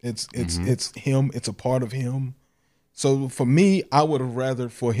 It's him. It's a part of him. So for me, I would have rather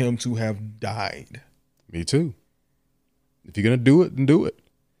for him to have died. Me too. If you're gonna do it, then do it.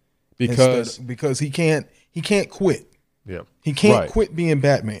 Because he can't quit. Yeah. He can't quit being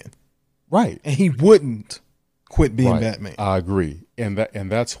Batman. Right. And he wouldn't quit being Batman. I agree. And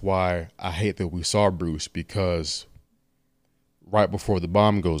that's why I hate that we saw Bruce, because right before the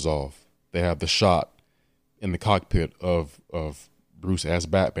bomb goes off, they have the shot in the cockpit of Bruce as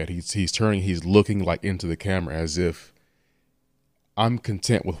Batman. He's looking like into the camera as if, I'm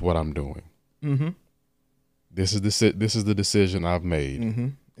content with what I'm doing. Mm-hmm. This is the decision I've made. Mm-hmm.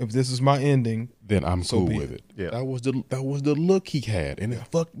 If this is my ending, then I'm cool with it. Yeah. That was the look he had, and it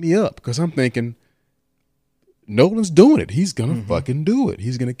fucked me up, because I'm thinking, Nolan's doing it. He's gonna fucking do it.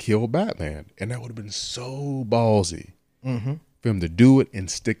 He's gonna kill Batman, and that would have been so ballsy for him to do it and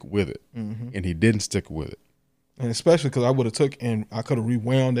stick with it, and he didn't stick with it. And especially because I would have I could have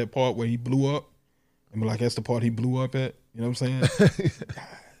rewound that part where he blew up, and be like, that's the part he blew up at. You know what I'm saying?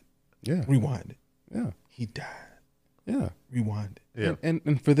 Yeah. Rewind it. Yeah. He died. Yeah. Rewind it. Yeah.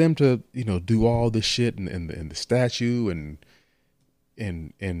 And for them to, do all this shit and the statue and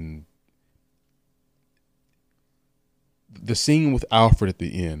the scene with Alfred at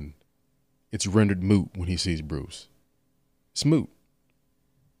the end, it's rendered moot when he sees Bruce. It's moot.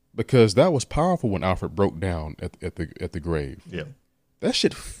 Because that was powerful when Alfred broke down at the grave. Yeah. That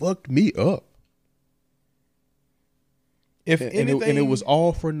shit fucked me up. If and anything, it was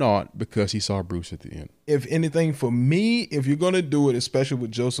all for naught because he saw Bruce at the end. If anything, for me, if you're gonna do it, especially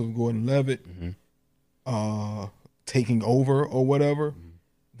with Joseph Gordon-Levitt taking over or whatever,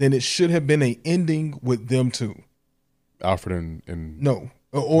 then it should have been an ending with them two. Alfred and no,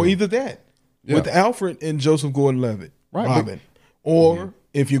 or either that with Alfred and Joseph Gordon-Levitt, right, Robin, or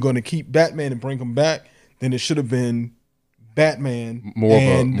if you're gonna keep Batman and bring him back, then it should have been Batman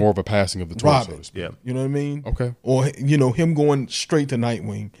more of a passing of the torch, so to speak. Yeah. You know what I mean? Okay. Or him going straight to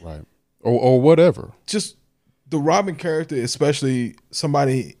Nightwing. Right. Or whatever. Just the Robin character, especially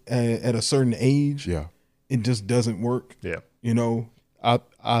somebody at a certain age. Yeah. It just doesn't work. Yeah.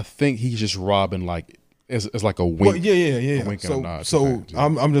 I think he's just Robin like as like a wink. Well, yeah. A wink and a nod. So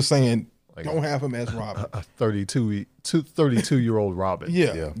I'm just saying, don't have him as Robin. A 32-year-old Robin.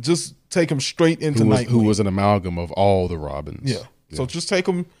 Yeah. Just take him straight into Nightwing. Who was an amalgam of all the Robins. Yeah. So just take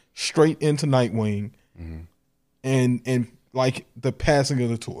him straight into Nightwing, and like the passing of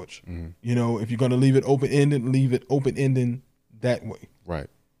the torch. If you're going to leave it open-ended, leave it open-ended that way. Right.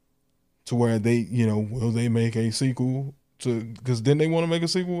 To where they, will they make a sequel to, because didn't they want to make a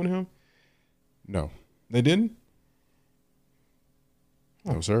sequel with him? No. They didn't?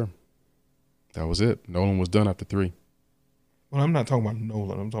 No, sir. That was it. Nolan was done after 3. Well, I'm not talking about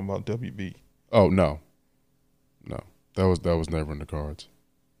Nolan. I'm talking about WB. Oh, no. That was never in the cards.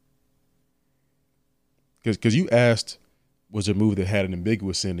 Because you asked, was there a movie that had an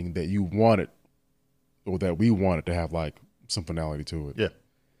ambiguous ending that you wanted, or that we wanted to have like some finality to it. Yeah.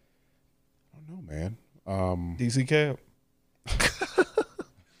 I don't know, man. DC Cab.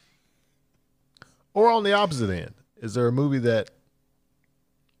 Or on the opposite end, is there a movie that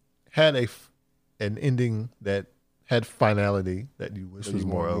had an ending that had finality that you wish That was you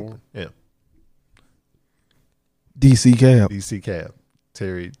more wanted open? more? Yeah. DC Cab. DC Cab.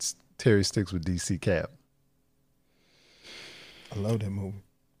 Terry sticks with DC Cab. I love that movie.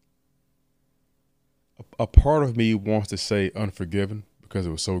 A part of me wants to say Unforgiven because it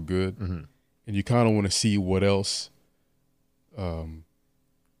was so good, Mm-hmm. and you kind of want to see what else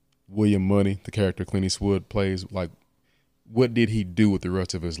William Money, the character Clint Eastwood plays, like what did he do with the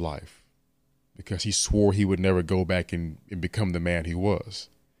rest of his life? Because he swore he would never go back and become the man he was.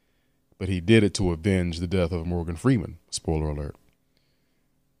 But he did it to avenge the death of Morgan Freeman, spoiler alert.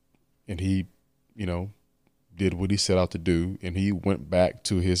 And he, did what he set out to do, and he went back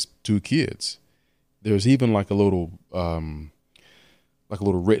to his 2 kids. There's even like a little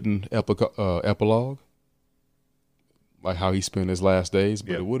written epilogue, like how he spent his last days.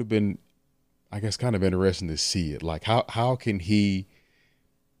 But Yep. it would have been, I guess, kind of interesting to see it. Like how can he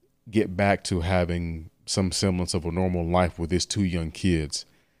get back to having some semblance of a normal life with his 2 young kids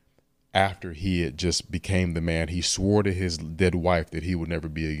after he had just became the man he swore to his dead wife that he would never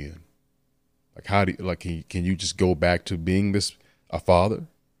be again? Like can you just go back to being a father,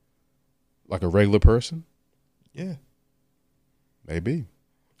 like a regular person? Yeah. Maybe.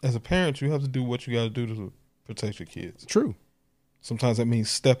 As a parent, you have to do what you got to do to protect your kids. True. Sometimes that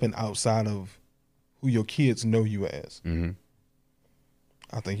means stepping outside of who your kids know you as. Mm-hmm.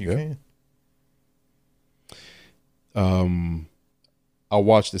 I think you Yeah. can. I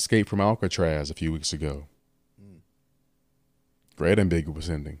watched Escape from Alcatraz a few weeks ago. Great ambiguous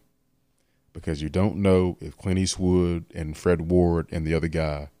ending, because you don't know if Clint Eastwood and Fred Ward and the other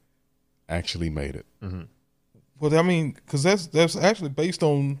guy actually made it. Mm-hmm. Well, I mean, because that's actually based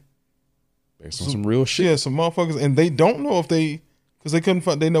on Some real shit. Yeah, some motherfuckers, and they don't know if because they couldn't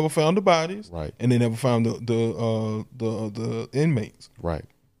find, they never found the bodies, Right. and they never found the inmates. Right.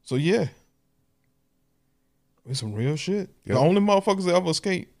 So yeah, it's some real shit. Yep. The only motherfuckers that ever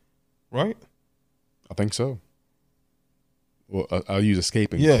escaped, right? I think so. Well, I'll use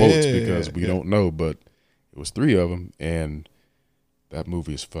escape in Yeah, quotes yeah, because we yeah. don't know, but it was 3 of them, and that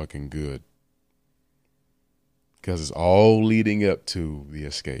movie is fucking good because it's all leading up to the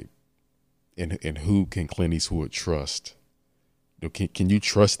escape. And who can Clint Eastwood trust? Can you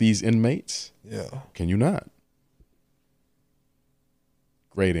trust these inmates? Yeah. Can you not?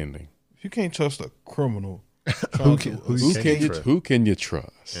 Great ending. If you can't trust a criminal Who trying can- to who Who can can you you trust? who can you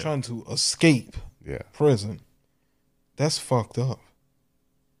trust? trying to escape Yeah. prison, that's fucked up.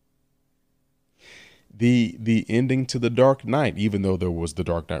 The ending to The Dark Knight, even though there was The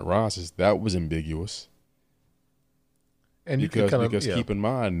Dark Knight Rises, that was ambiguous. And you can Because keep in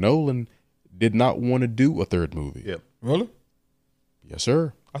mind, Nolan did not want to do a 3rd movie. Yep. Really? Yes,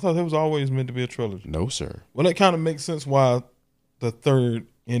 sir. I thought it was always meant to be a trilogy. No, sir. Well, that kind of makes sense why the 3rd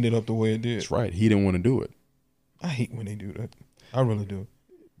ended up the way it did. That's right. He didn't want to do it. I hate when they do that. I really do.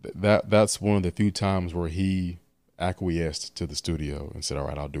 That's one of the few times where he acquiesced to the studio and said, "All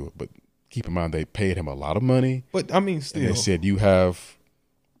right, I'll do it." But keep in mind, they paid him a lot of money. But I mean, And still, they said, "You have,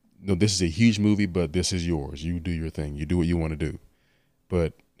 this is a huge movie, but this is yours. You do your thing. You do what you want to do."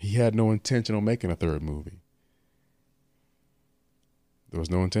 But he had no intention on making a 3rd movie. There was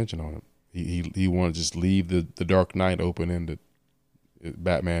no intention on it. He wanted to just leave the Dark Knight open ended.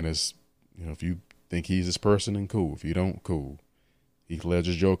 Batman is, if you think he's this person, then cool. If you don't, cool. Heath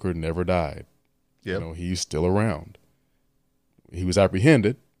Ledger's Joker never died. Yep. He's still around. He was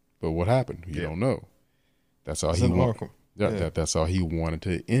apprehended, but what happened? You don't know. That's all it's he in wanted. Arkham. That's how he wanted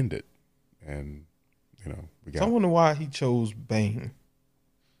to end it, and we So I got. wonder why he chose Bane.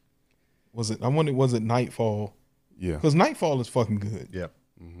 I wonder, was it Nightfall? Yeah. Because Nightfall is fucking good. Yep.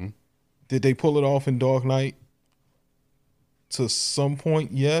 Mm-hmm. Did they pull it off in Dark Knight? To some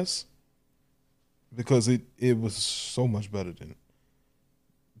point, yes. Because it was so much better than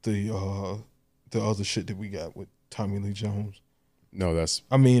the other shit that we got with Tommy Lee Jones. No, that's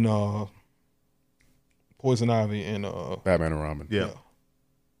I mean, Poison Ivy and Batman and Robin. Yeah.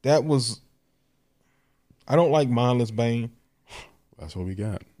 that was. I don't like mindless Bane That's what we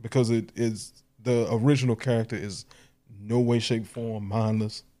got. because it is the original character is no way, shape, form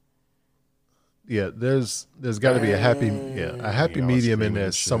mindless. Yeah, there's got to be a happy Y'all medium in screaming there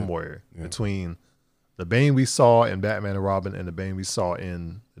and shit. somewhere Yeah. between the Bane we saw in Batman and Robin and the Bane we saw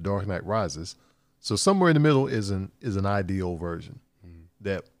in The Dark Knight Rises. So somewhere in the middle is an ideal version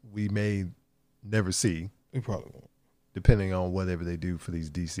that we may never see, We probably won't. depending on whatever they do for these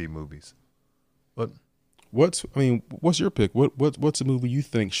DC movies. But what's your pick? What's a movie you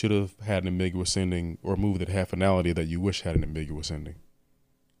think should have had an ambiguous ending, or a movie that had finality that you wish had an ambiguous ending?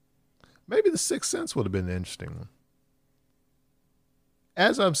 Maybe The Sixth Sense would have been an interesting one.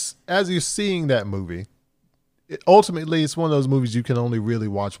 As you're seeing that movie, ultimately it's one of those movies you can only really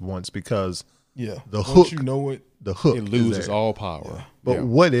watch once because Yeah. the Once hook, you know it. the hook It is loses there. all power. Yeah. But Yeah.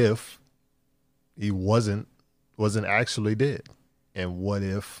 what if he wasn't actually dead? And what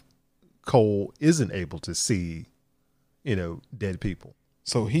if Cole isn't able to see, dead people?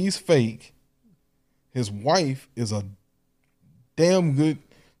 So he's fake. His wife is a damn good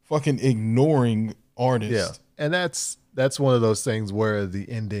fucking ignoring artist. Yeah. And that's one of those things where the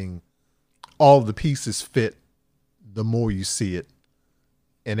ending, all the pieces fit the more you see it,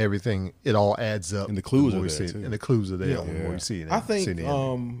 and everything, it all adds up. And the clues more are you there, see it. too. And the clues are there Yeah. the more you see it. I see think the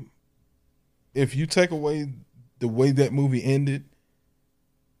ending. if you take away the way that movie ended,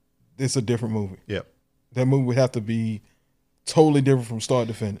 it's a different movie. Yep. That movie would have to be totally different from start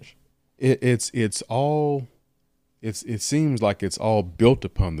to finish. It seems like it's all built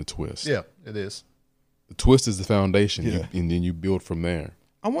upon the twist. Yeah, it is. The twist is the foundation, Yeah. and then you build from there.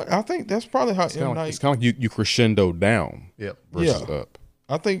 I think that's probably how It's M. kind Night. of like you crescendo down Yep. versus Yeah. up.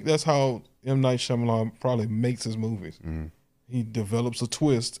 I think that's how M. Night Shyamalan probably makes his movies. He develops a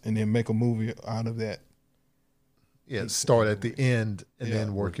twist and then make a movie out of that. Yeah, start at the end and Yeah.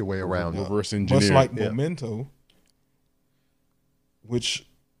 then work your way around it. Reverse engineer. Much like Yeah. Memento, which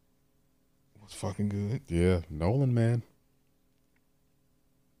was fucking good. Yeah, Nolan, man.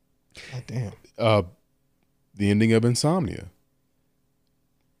 God damn. The ending of Insomnia.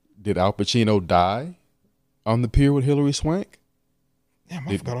 Did Al Pacino die on the pier with Hilary Swank? Damn,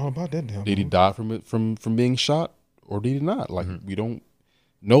 I forgot all about that damn Did he movie. die from being shot, or did he not? Like we don't.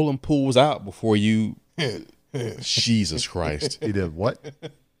 Nolan pulls out before you. Jesus Christ! He did what?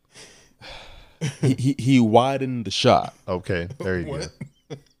 He widened the shot. Okay, there you go.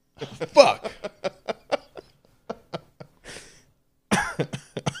 Fuck.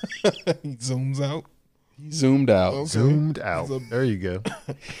 He zooms out. He zoomed out. Okay. Zoomed out. There you go.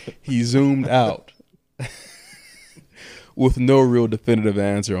 He zoomed out with no real definitive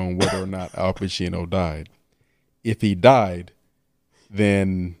answer on whether or not Al Pacino died. If he died,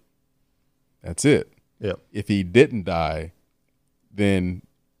 then that's it. Yep. If he didn't die, then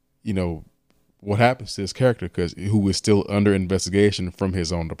what happens to his character, because who is still under investigation from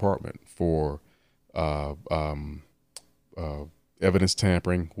his own department for evidence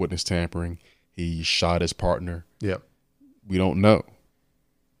tampering, witness tampering. He shot his partner. Yep. We don't know.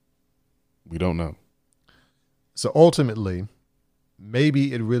 So ultimately,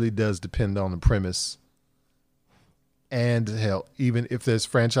 maybe it really does depend on the premise. And hell, even if there's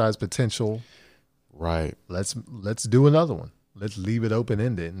franchise potential, Right. let's do another one. Let's leave it open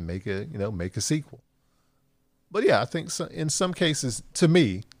ended and make a sequel. But yeah, I think in some cases, to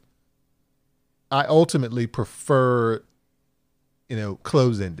me, I ultimately prefer,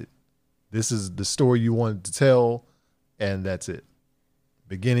 close ended. This is the story you wanted to tell, and that's it.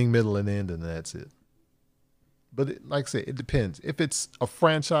 Beginning, middle, and end, and that's it. But like I say, it depends. If it's a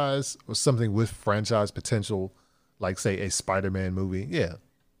franchise or something with franchise potential, like say a Spider-Man movie, yeah,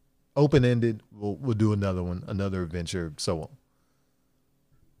 open ended. We'll do another one, another adventure, so on.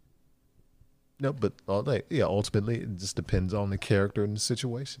 No, but ultimately it just depends on the character and the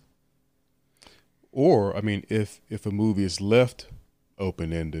situation. Or, if a movie is left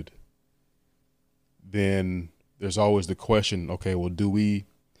open-ended, then there's always the question, okay, well,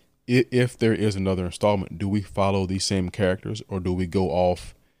 if there is another installment, do we follow these same characters, or do we go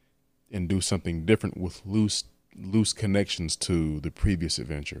off and do something different with loose connections to the previous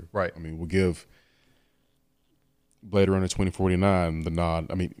adventure? Right. We'll give Blade Runner 2049 the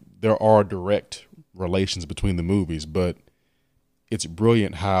nod. There are direct relations between the movies, but it's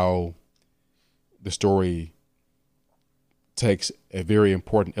brilliant how the story takes a very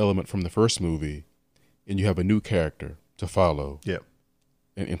important element from the first movie, and you have a new character to follow. Yep.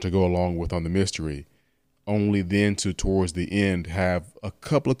 And to go along with on the mystery, only then to towards the end have a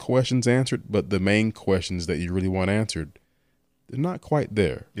couple of questions answered, but the main questions that you really want answered, they're not quite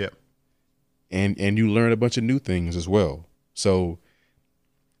there. Yep. And you learn a bunch of new things as well. So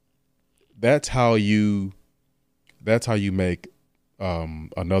that's how you make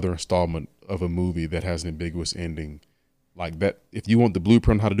another installment of a movie that has an ambiguous ending like that. If you want the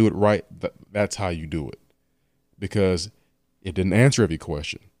blueprint on how to do it right, that's how you do it, because it didn't answer every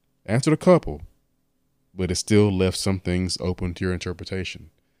question. It answered a couple, but it still left some things open to your interpretation.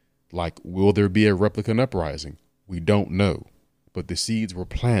 Like, will there be a replicant uprising? We don't know, but the seeds were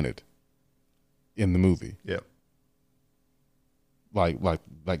planted in the movie. Yep. Like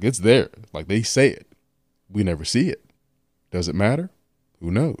it's there. Like, they say it. we never see it. Does it matter?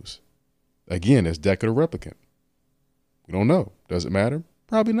 Who knows? Again, it's Deckard or Replicant. We don't know. Does it matter?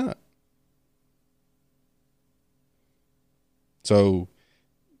 Probably not. So,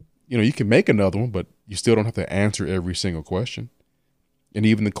 you can make another one, but you still don't have to answer every single question. And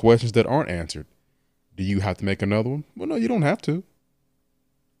even the questions that aren't answered, do you have to make another one? Well, no, you don't have to.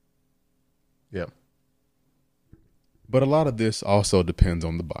 Yeah. But a lot of this also depends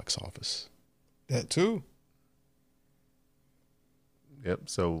on the box office. That too. Yep.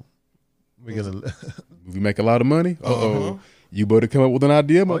 So we're going to. If we make a lot of money, you better come up with an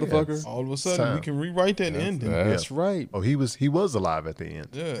idea, motherfucker. Yeah. All of a sudden, we can rewrite that ending. That's right. Oh, he was alive at the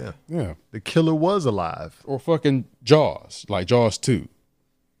end. Yeah. The killer was alive. Or fucking Jaws, like Jaws 2.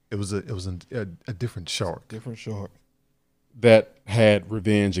 It was a different shark. Different shark. That had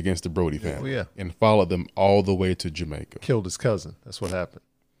revenge against the Brody family. Oh, yeah. And followed them all the way to Jamaica. Killed his cousin. That's what happened.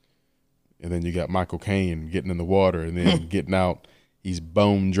 And then you got Michael Caine getting in the water and then getting out. He's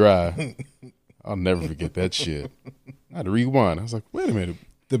bone dry. I'll never forget that shit. I had to rewind. I was like, wait a minute.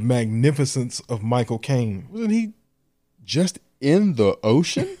 The magnificence of Michael Caine. Wasn't he just in the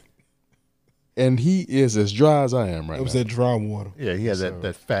ocean? And he is as dry as I am right now. It was that dry water. Yeah, he had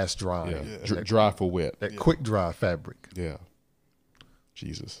that fast dry. Yeah. Dry for wet. That quick dry fabric. Yeah.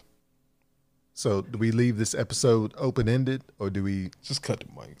 Jesus. So do we leave this episode open-ended or do we just cut the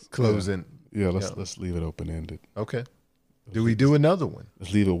mics? Close in? Yeah, let's leave it open-ended. Okay. Do we do another one?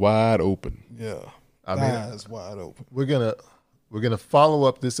 Let's leave it wide open. Yeah. Eyes wide open. We're gonna follow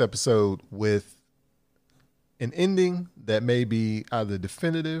up this episode with an ending that may be either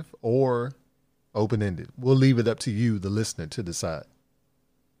definitive or open-ended. We'll leave it up to you, the listener, to decide.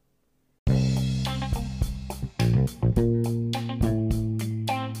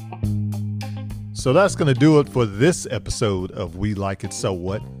 So that's going to do it for this episode of We Like It So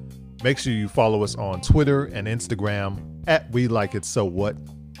What. Make sure you follow us on Twitter and Instagram at We Like It So What.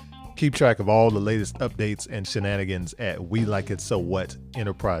 Keep track of all the latest updates and shenanigans at We Like It So What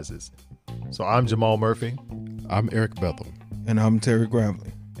Enterprises. So I'm Jamal Murphy. I'm Eric Bethel. And I'm Terry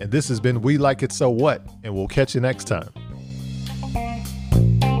Gravely. And this has been We Like It So What, and we'll catch you next time.